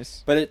 that's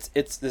nice. But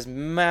it's this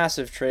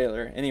massive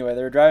trailer. Anyway,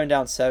 they were driving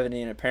down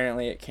 70 and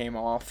apparently it came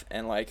off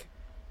and like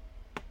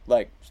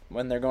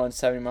when they're going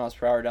 70 miles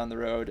per hour down the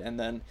road and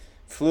then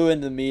flew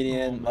into the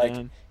median, Oh, like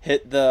man.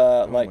 hit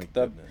the Oh my like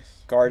the goodness.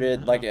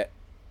 guarded like Uh-huh.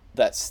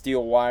 that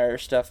steel wire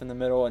stuff in the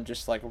middle and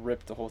just like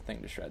ripped the whole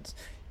thing to shreds.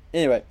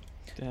 Anyway,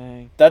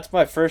 Dang. that's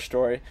my first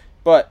story.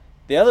 But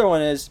the other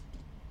one is,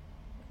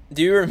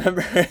 do you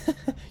remember?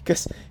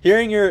 Because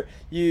hearing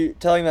you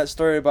telling that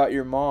story about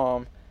your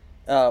mom,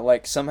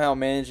 like somehow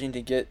managing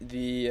to get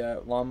the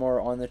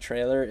lawnmower on the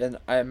trailer, and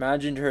I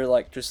imagined her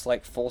like just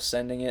like full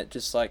sending it,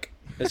 just like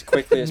as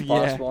quickly as Yeah.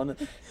 possible. And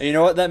you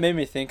know what that made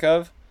me think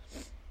of?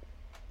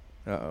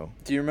 Uh-oh.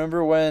 Do you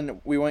remember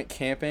when we went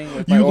camping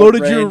with my You old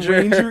loaded your Ranger?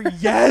 Ranger?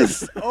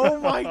 Yes! Oh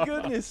my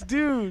goodness,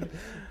 dude.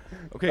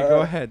 Okay,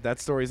 go ahead. That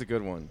story's a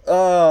good one.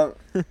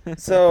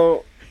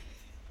 So,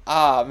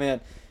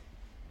 man,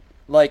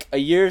 like a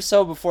year or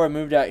so before I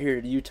moved out here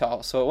to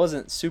Utah, so it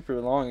wasn't super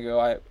long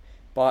ago.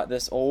 bought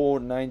this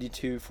old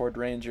 92 Ford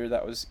Ranger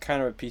that was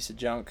kind of a piece of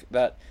junk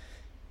that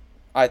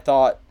I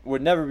thought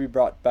would never be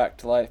brought back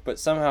to life, but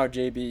somehow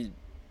JB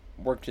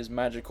worked his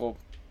magical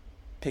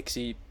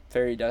pixie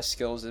fairy dust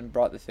skills and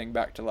brought the thing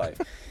back to life.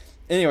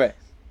 Anyway,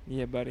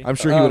 Yeah, buddy. I'm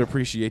sure he would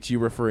appreciate you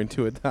referring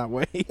to it that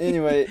way.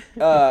 anyway,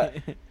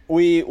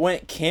 we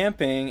went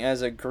camping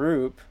as a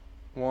group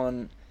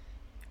one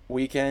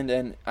weekend,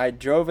 and I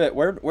drove it.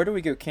 Where do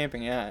we go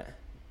camping at?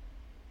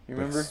 You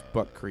remember?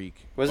 Buck Creek.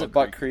 Was Buck it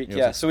Buck Creek. Creek? It was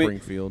Yeah. like So we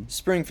Springfield.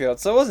 Springfield.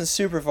 So it wasn't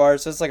super far.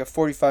 So it's like a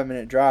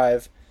 45-minute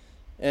drive.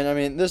 And I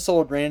mean, this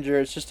old Ranger,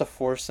 it's just a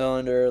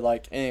 4-cylinder.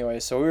 Like, anyway,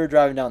 so we were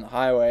driving down the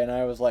highway, and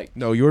I was like,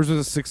 No, yours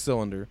was a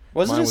 6-cylinder.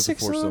 Was it Mine a was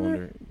 6-cylinder?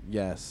 4-cylinder.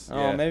 Yes. oh,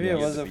 Yeah, maybe yeah, it it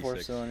was used a to be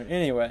 4-cylinder.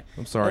 Anyway,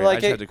 I'm sorry. Like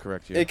I just had to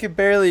correct you. it could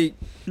barely,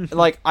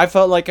 like, I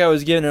felt like I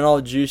was getting it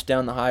all juice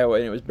down the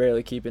highway, and it was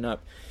barely keeping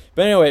up.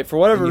 But anyway, for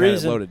whatever And you had it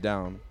reason, loaded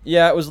down.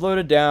 yeah, it was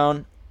loaded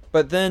down.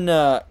 But then,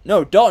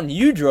 no, Dalton,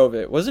 you drove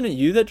it. Wasn't it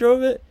you that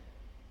drove it?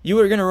 You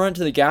were gonna run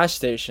to the gas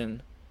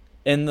station,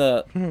 and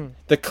the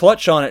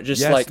clutch on it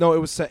just yes. like No, it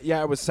was.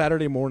 It was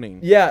Saturday morning.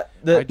 yeah.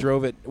 I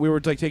drove it. We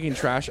were like taking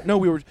trash. No,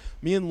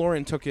 me and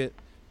Lauren took it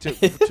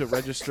to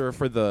register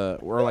for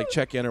or like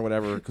check in or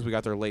whatever because we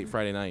got there late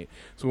Friday night.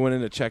 So we went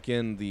in to check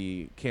in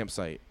the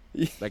campsite,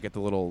 like at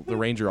the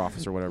Ranger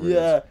office or whatever. It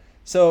yeah. is.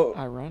 So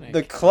Ironic.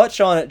 the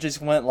clutch on it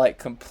just went like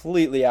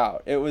completely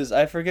out. It was,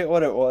 I forget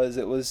what it was.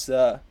 It was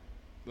The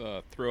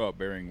throw-out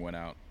bearing went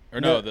out. Or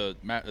No. no,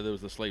 there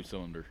was the slave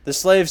cylinder. the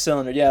slave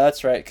cylinder. Yeah,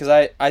 that's right. Because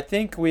I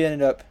think we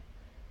ended up,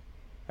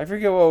 I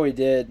forget what we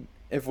did.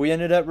 If we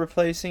ended up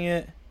replacing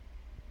it.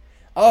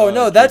 Oh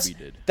no, JB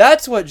did.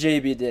 that's what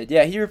JB did.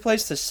 Yeah, he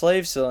replaced the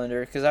slave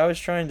cylinder because I was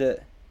trying to.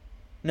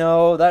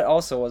 No, that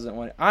also wasn't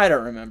one. I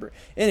don't remember.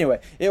 Anyway,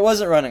 it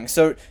wasn't running.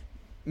 So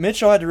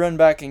Mitchell had to run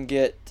back and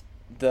get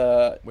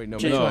the. Wait, no,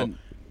 J- Mitchell No. had-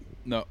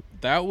 No,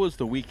 that was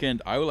the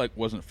weekend I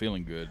wasn't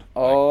feeling good.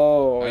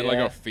 Oh, I had yeah. like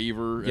a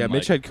fever. Yeah, and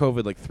Mitch like, had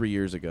COVID like 3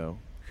 years ago.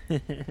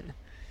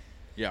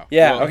 Yeah.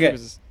 Yeah, Well, okay. It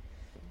was-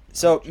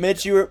 So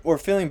Mitch, you were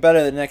feeling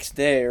better the next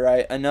day,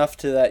 right? Enough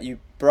to that you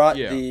brought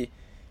Yeah. the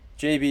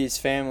JB's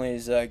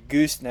family's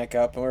gooseneck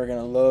up, and we were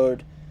gonna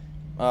load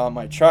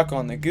my truck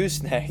on the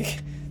gooseneck.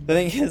 The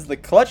thing is, the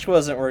clutch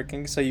wasn't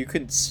working, so you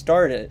couldn't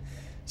start it.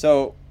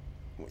 So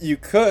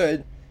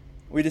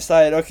we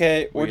decided,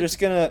 okay, we're just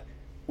gonna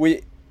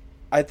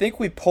I think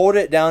we pulled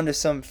it down to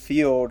some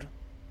field,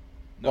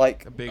 No,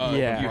 like A big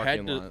Yeah. You parking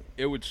had to. lot.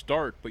 It would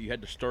start, but you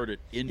had to start it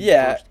in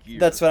yeah, first gear.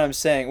 that's what I'm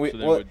saying. So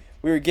then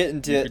We were getting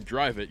you to could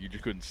drive it. You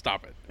just couldn't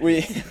stop it.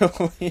 we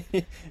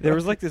there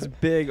was like this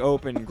big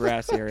open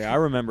grass area. I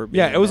remember.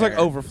 Yeah, being it was like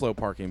there. overflow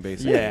parking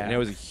basically. Yeah. and it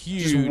was a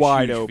huge, just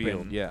wide huge open.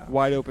 field. Yeah,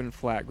 Wide open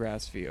flat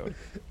grass field.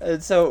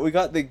 And so we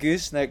got the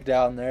gooseneck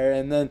down there,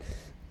 and then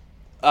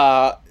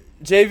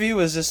JV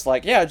was just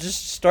like, yeah,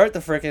 just start the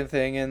frickin'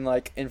 thing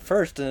in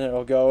first, and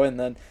it'll go, and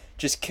then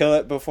just kill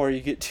it before you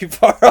get too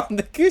far on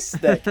the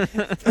gooseneck.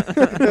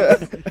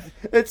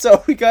 And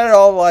so we got it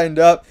all lined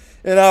up,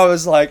 and I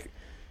was like,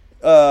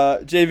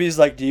 JV's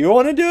like, do you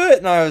want to do it?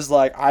 And I was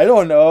like, I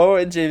don't know.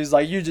 And JV's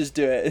like, you just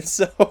do it. And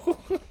so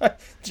I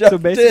jumped So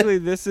in. basically,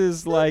 this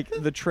is like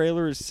the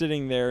trailer is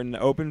sitting there in the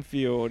open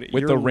field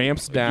With the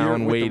ramps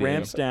down, with waiting. the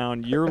ramps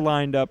down, you're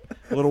lined up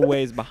a little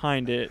ways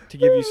behind it to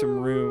give you some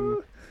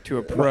room to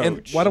approach. And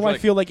why do It's I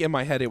like- feel like in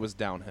my head it was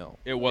downhill?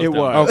 It was. It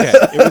down was. Okay.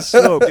 It was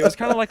sloped. It was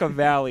kind of like a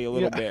valley a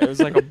little bit. It was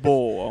like a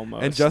bowl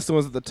almost. And Justin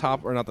was at the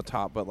top, or not the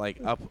top, but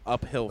like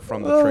uphill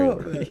from the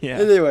trailer. Yeah.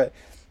 Anyway,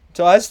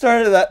 so I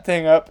started that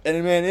thing up,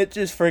 and man, it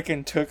just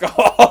freaking took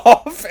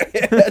off.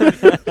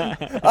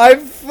 And I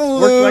Worked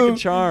like a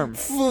charm.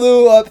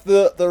 flew up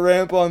the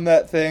ramp on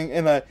that thing,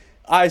 and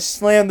I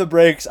slammed the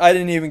brakes. I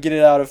didn't even get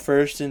it out of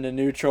first into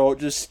neutral.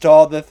 Just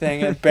stalled the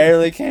thing and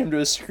barely came to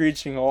a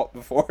screeching halt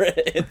before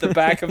it hit the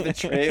back of the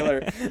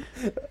trailer.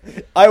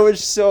 I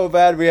wish so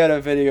bad we had a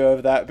video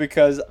of that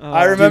because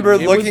I remember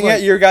Dude, it was looking like-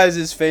 at your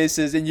guys'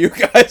 faces and you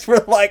guys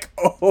were like,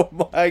 "Oh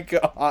my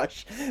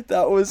gosh,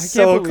 that was I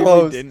so can't believe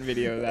close." we didn't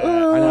video that.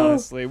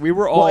 Honestly, we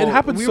were all. Well, it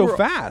happened we so were-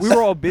 fast. We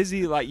were all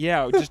busy, like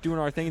just doing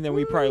our thing. And then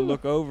we probably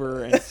look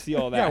over and see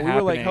all that. Yeah, we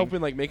were like happening.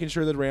 helping, like making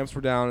sure that ramps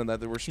were down and that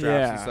there were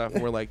straps and Yeah. stuff.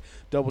 And we're like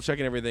double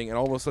checking everything, and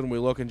all of a sudden we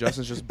look and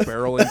Justin's just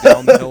barreling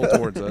down the hill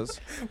towards us.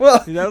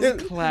 Well, Dude, that was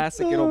a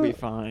classic. It'll be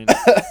fine.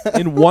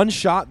 In one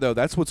shot, though,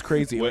 that's what's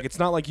crazy. What? Like, it's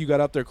not like you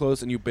got up there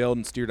close and you bailed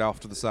and steered off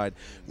to the side.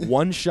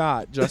 One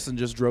shot, Justin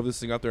just drove this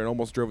thing up there and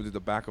almost drove it through the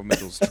back of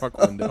Mitchell's truck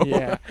window.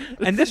 Yeah.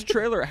 And this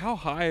trailer, how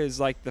high is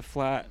like the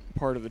flat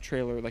part of the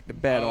trailer, like the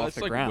bed off it's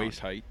the like ground? waist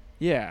height.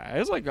 Yeah,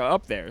 it's like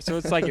up there. So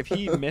it's like if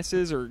he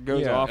misses or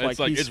goes Yeah, off, it's like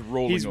like he's it's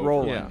rolling He's over.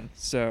 rolling. Yeah.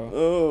 So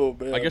oh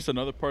man. I guess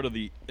another part of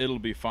the "it'll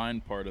be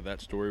fine" part of that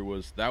story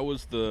was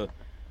the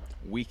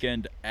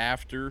weekend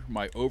after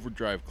my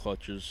overdrive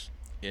clutches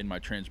in my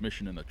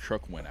transmission in the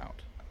truck went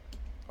out.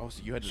 Oh,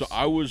 so you had to So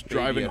I was baby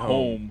driving at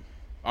home.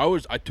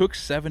 I took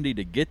 70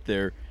 to get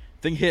there.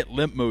 Thing hit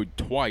limp mode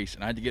twice,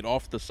 and I had to get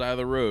off the side of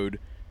the road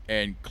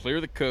and clear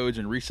the codes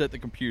and reset the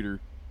computer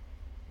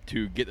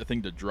to get the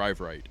thing to drive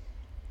right.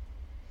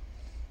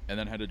 and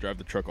then had to drive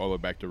the truck all the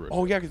way back to Roseville.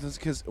 Oh yeah,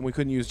 because we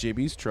couldn't use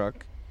JB's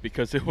truck,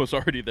 Because it was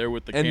already there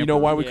with the and camper. you know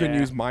why we couldn't Yeah.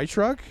 use my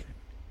truck?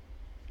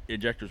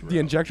 Injectors were The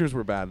out. injectors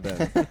were bad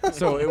then,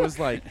 so it was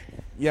like,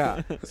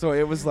 yeah. So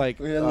it was like,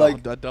 We had,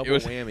 like- a double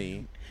was-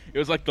 whammy. It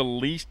was like the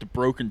least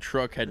broken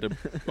truck had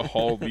to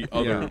haul the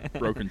other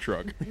broken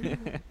truck.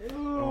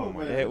 Oh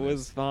my It goodness.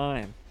 was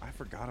fine. I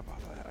forgot about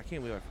that. I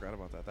can't believe I forgot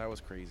about that. That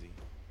was crazy.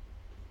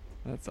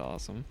 That's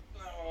awesome.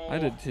 I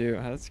did too.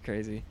 That's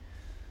crazy.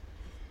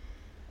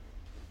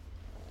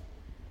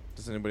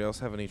 Does anybody else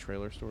have any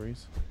trailer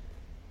stories?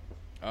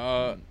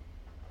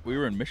 We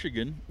were in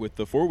Michigan with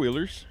the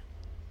 4-wheelers,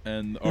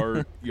 and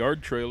our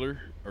yard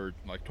trailer, or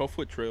like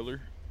 12-foot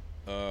trailer,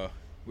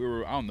 we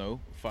were, I don't know,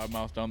 5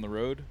 miles down the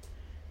road,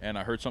 and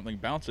I heard something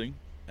bouncing,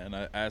 and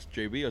I asked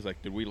JB, I was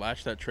like, did we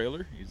latch that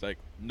trailer? He's like,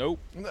 nope.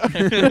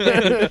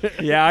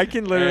 Yeah, I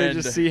can literally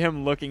And- just see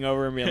him looking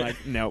over and being like,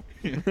 nope.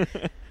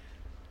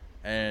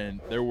 And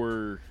there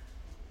were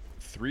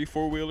 3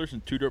 4-wheelers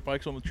and 2 dirt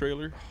bikes on the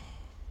trailer.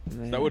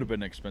 That would have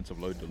been an expensive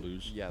load to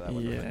lose, Yeah, that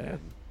would have Yeah. been good.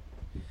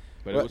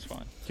 but What- it was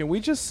fine. Can we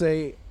just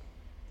say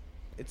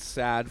it's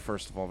sad,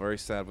 first of all, very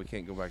sad we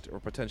can't go back to, or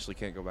potentially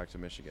can't go back to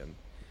Michigan.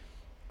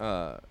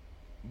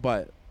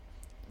 But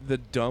the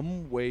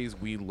dumb ways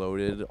we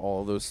loaded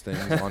all those things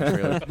on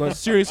trailers. Like,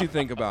 seriously,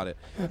 think about it.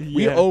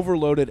 We Yeah.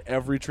 overloaded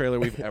every trailer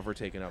we've ever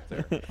taken up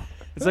there.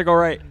 It's like, all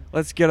right,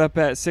 let's get up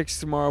at 6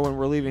 tomorrow when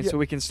we're leaving Yeah. so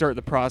we can start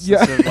the process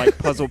Yeah. of like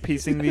puzzle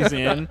piecing these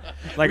in.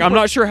 Like, I'm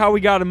not sure how we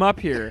got them up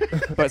here,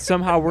 but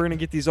somehow we're going to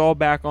get these all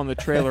back on the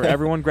trailer.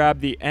 Everyone grab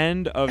the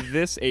end of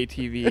this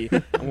ATV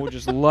and we'll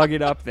just lug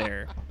it up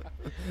there.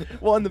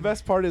 Well, and the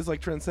best part is,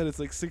 like Trent said, it's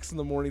like 6 in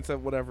the morning,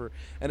 7, whatever,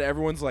 and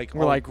everyone's like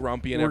We're all like,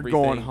 grumpy and we're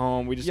everything. going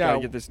home. We just yeah, got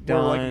to get this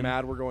done. We're like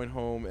mad. We're going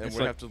home, and It's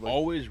we like have to like.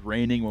 always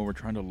raining when we're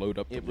trying to load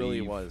up to It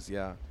really leave. was,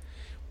 yeah.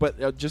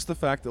 But just the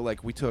fact that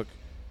like we took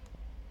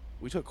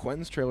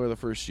Quentin's trailer the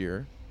first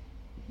year,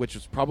 which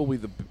was probably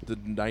the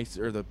nice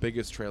or the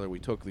biggest trailer we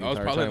took the That was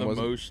entire probably time. the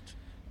wasn't it? most.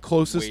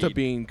 Closest to weight-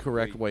 being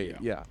correct weight,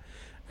 weight, yeah. yeah.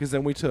 Because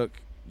then we took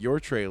your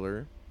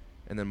trailer,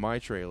 and then my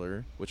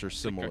trailer, which are I think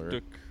similar. I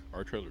took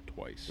our trailer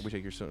twice. We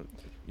take your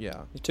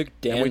yeah. You took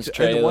And we Dan's t-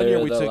 trailer. and the one year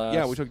we the took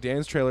last, we took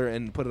Dan's trailer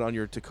and put it on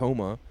your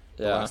Tacoma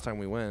the Yeah. last time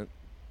we went.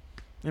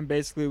 And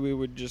basically, we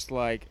would just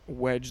like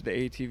wedge the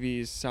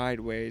ATVs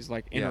sideways,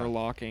 like Yeah.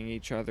 interlocking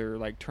each other,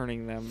 like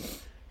turning them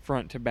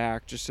front to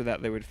back, just so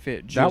that they would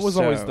fit. Just That was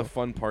always so. the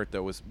fun part,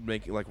 though, was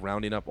making like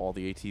rounding up all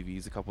the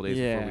ATVs a couple days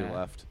before Yeah. we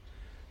left,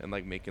 and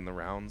like making the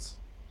rounds.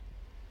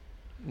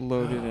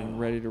 loaded and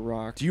ready to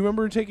rock. Do you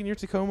remember taking your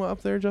Tacoma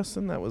up there,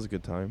 Justin? That was a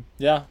good time.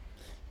 Yeah,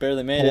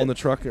 barely made Pulling it. the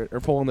truck or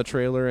pulling the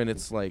trailer, and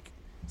it's like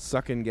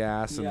sucking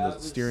gas, and Yeah, the it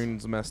was-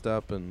 steering's messed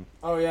up, and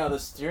Oh yeah, the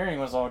steering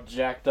was all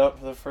jacked up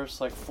for the first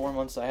like 4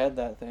 months I had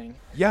that thing.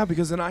 yeah,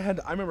 because then I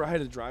remember I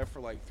had to drive for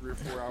like 3 or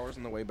 4 hours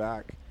on the way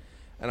back,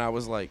 and I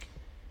was like,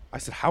 I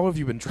said, how have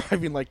you been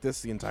driving like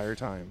this the entire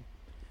time?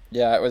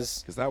 Yeah, it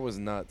was. Because that was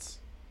nuts.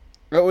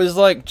 It was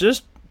like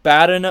just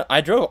bad enough. I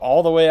drove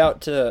all the way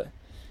out to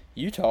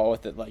Utah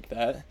with it like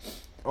that.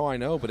 Oh, I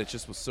know, but it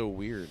just was so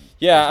weird.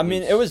 Yeah, Those I mean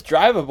loops. it was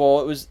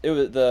drivable. It was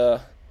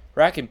the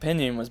rack and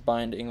pinion was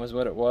binding was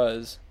what it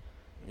was,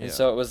 Yeah, and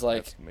so it was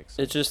like that makes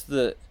it sense. just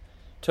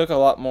took a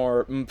lot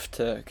more oomph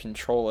to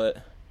control it.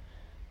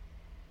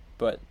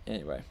 But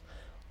anyway,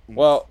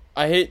 well,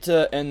 I hate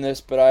to end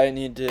this, but I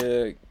need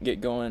to get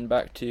going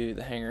back to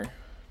the hangar.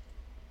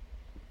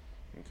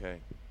 Okay,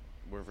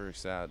 we're very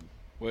sad.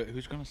 Wait,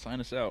 who's gonna sign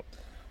us out?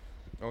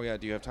 Oh yeah,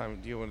 do you have time?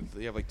 Do you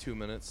have like 2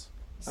 minutes?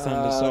 Send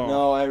us off.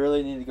 No, I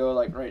really need to go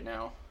like right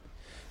now.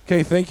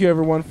 Okay, thank you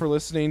everyone for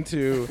listening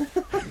to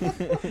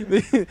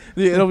the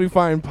It'll Be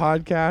Fine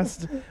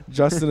podcast.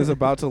 Justin is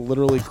about to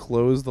literally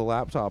close the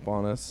laptop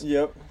on us.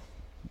 Yep.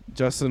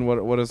 Justin,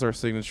 what is our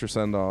signature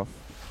send off?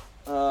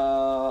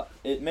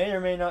 It may or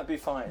may not be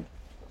fine.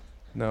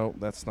 No,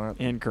 that's not.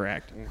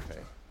 Incorrect. Okay.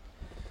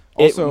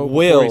 It Also,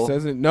 before he will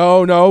says it,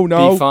 no,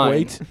 be fine.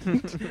 wait,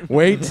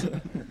 wait.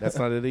 That's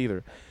not it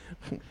either.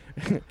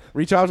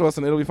 Reach out to us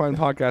on It'll Be Fine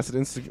podcast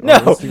at No,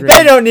 Instagram.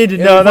 they don't need to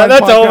know that.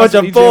 That's a whole bunch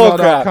of bull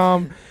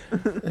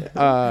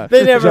crap.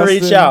 They never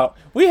reach Justin- out.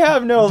 We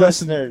have no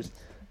Justin- listeners.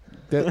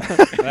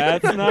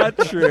 That's not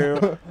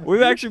true.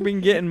 We've actually been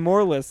getting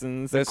more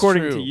listens, That's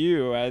according true. to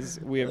you, as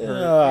we have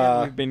heard.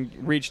 Yeah. We've been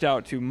reached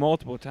out to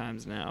multiple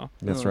times now.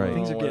 That's Oh, right.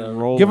 Things are getting whatever.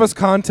 rolling. Give us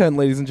content,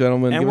 ladies and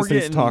gentlemen. and Give we're us things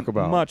getting to talk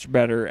about. much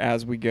better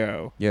as we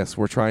go. Yes,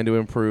 we're trying to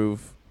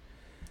improve.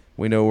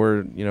 We know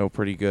we're,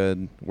 pretty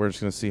good. We're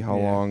just going to see how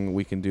Yeah. long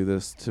we can do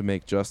this to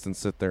make Justin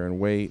sit there and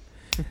wait.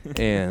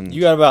 And You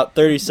got about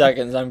 30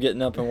 seconds. I'm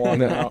getting up and walking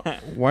No. out.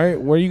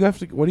 what do you have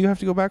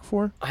to go back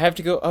for? I have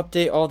to go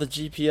update all the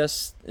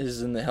GPS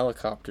is in the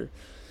helicopter.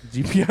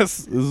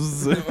 GPS.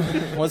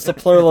 What's the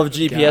plural of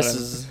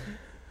GPSs?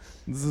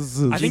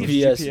 I think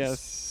GPS.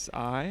 it's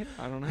GPSI.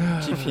 I don't know.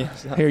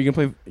 GPS. Hey, are you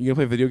gonna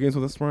play video games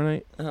with us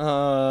tomorrow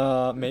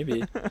night?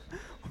 Maybe.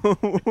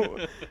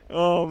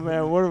 Oh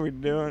man, what are we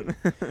doing?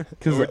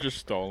 We're just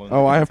stalling.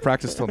 Oh, I have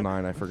practice till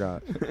 9. I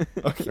forgot.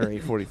 Okay. Or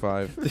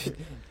 8:45.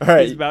 All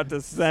right. He's about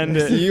to send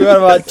it. You got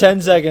about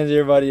 10 seconds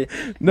here, buddy.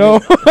 No.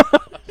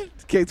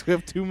 Okay, so we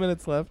have 2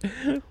 minutes left.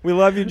 We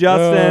love you,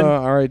 Justin.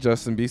 All right,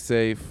 Justin. Be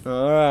safe.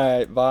 All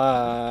right.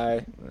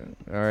 Bye.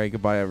 All right.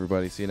 Goodbye,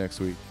 everybody. See you next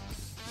week.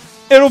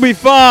 It'll be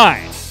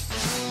fine.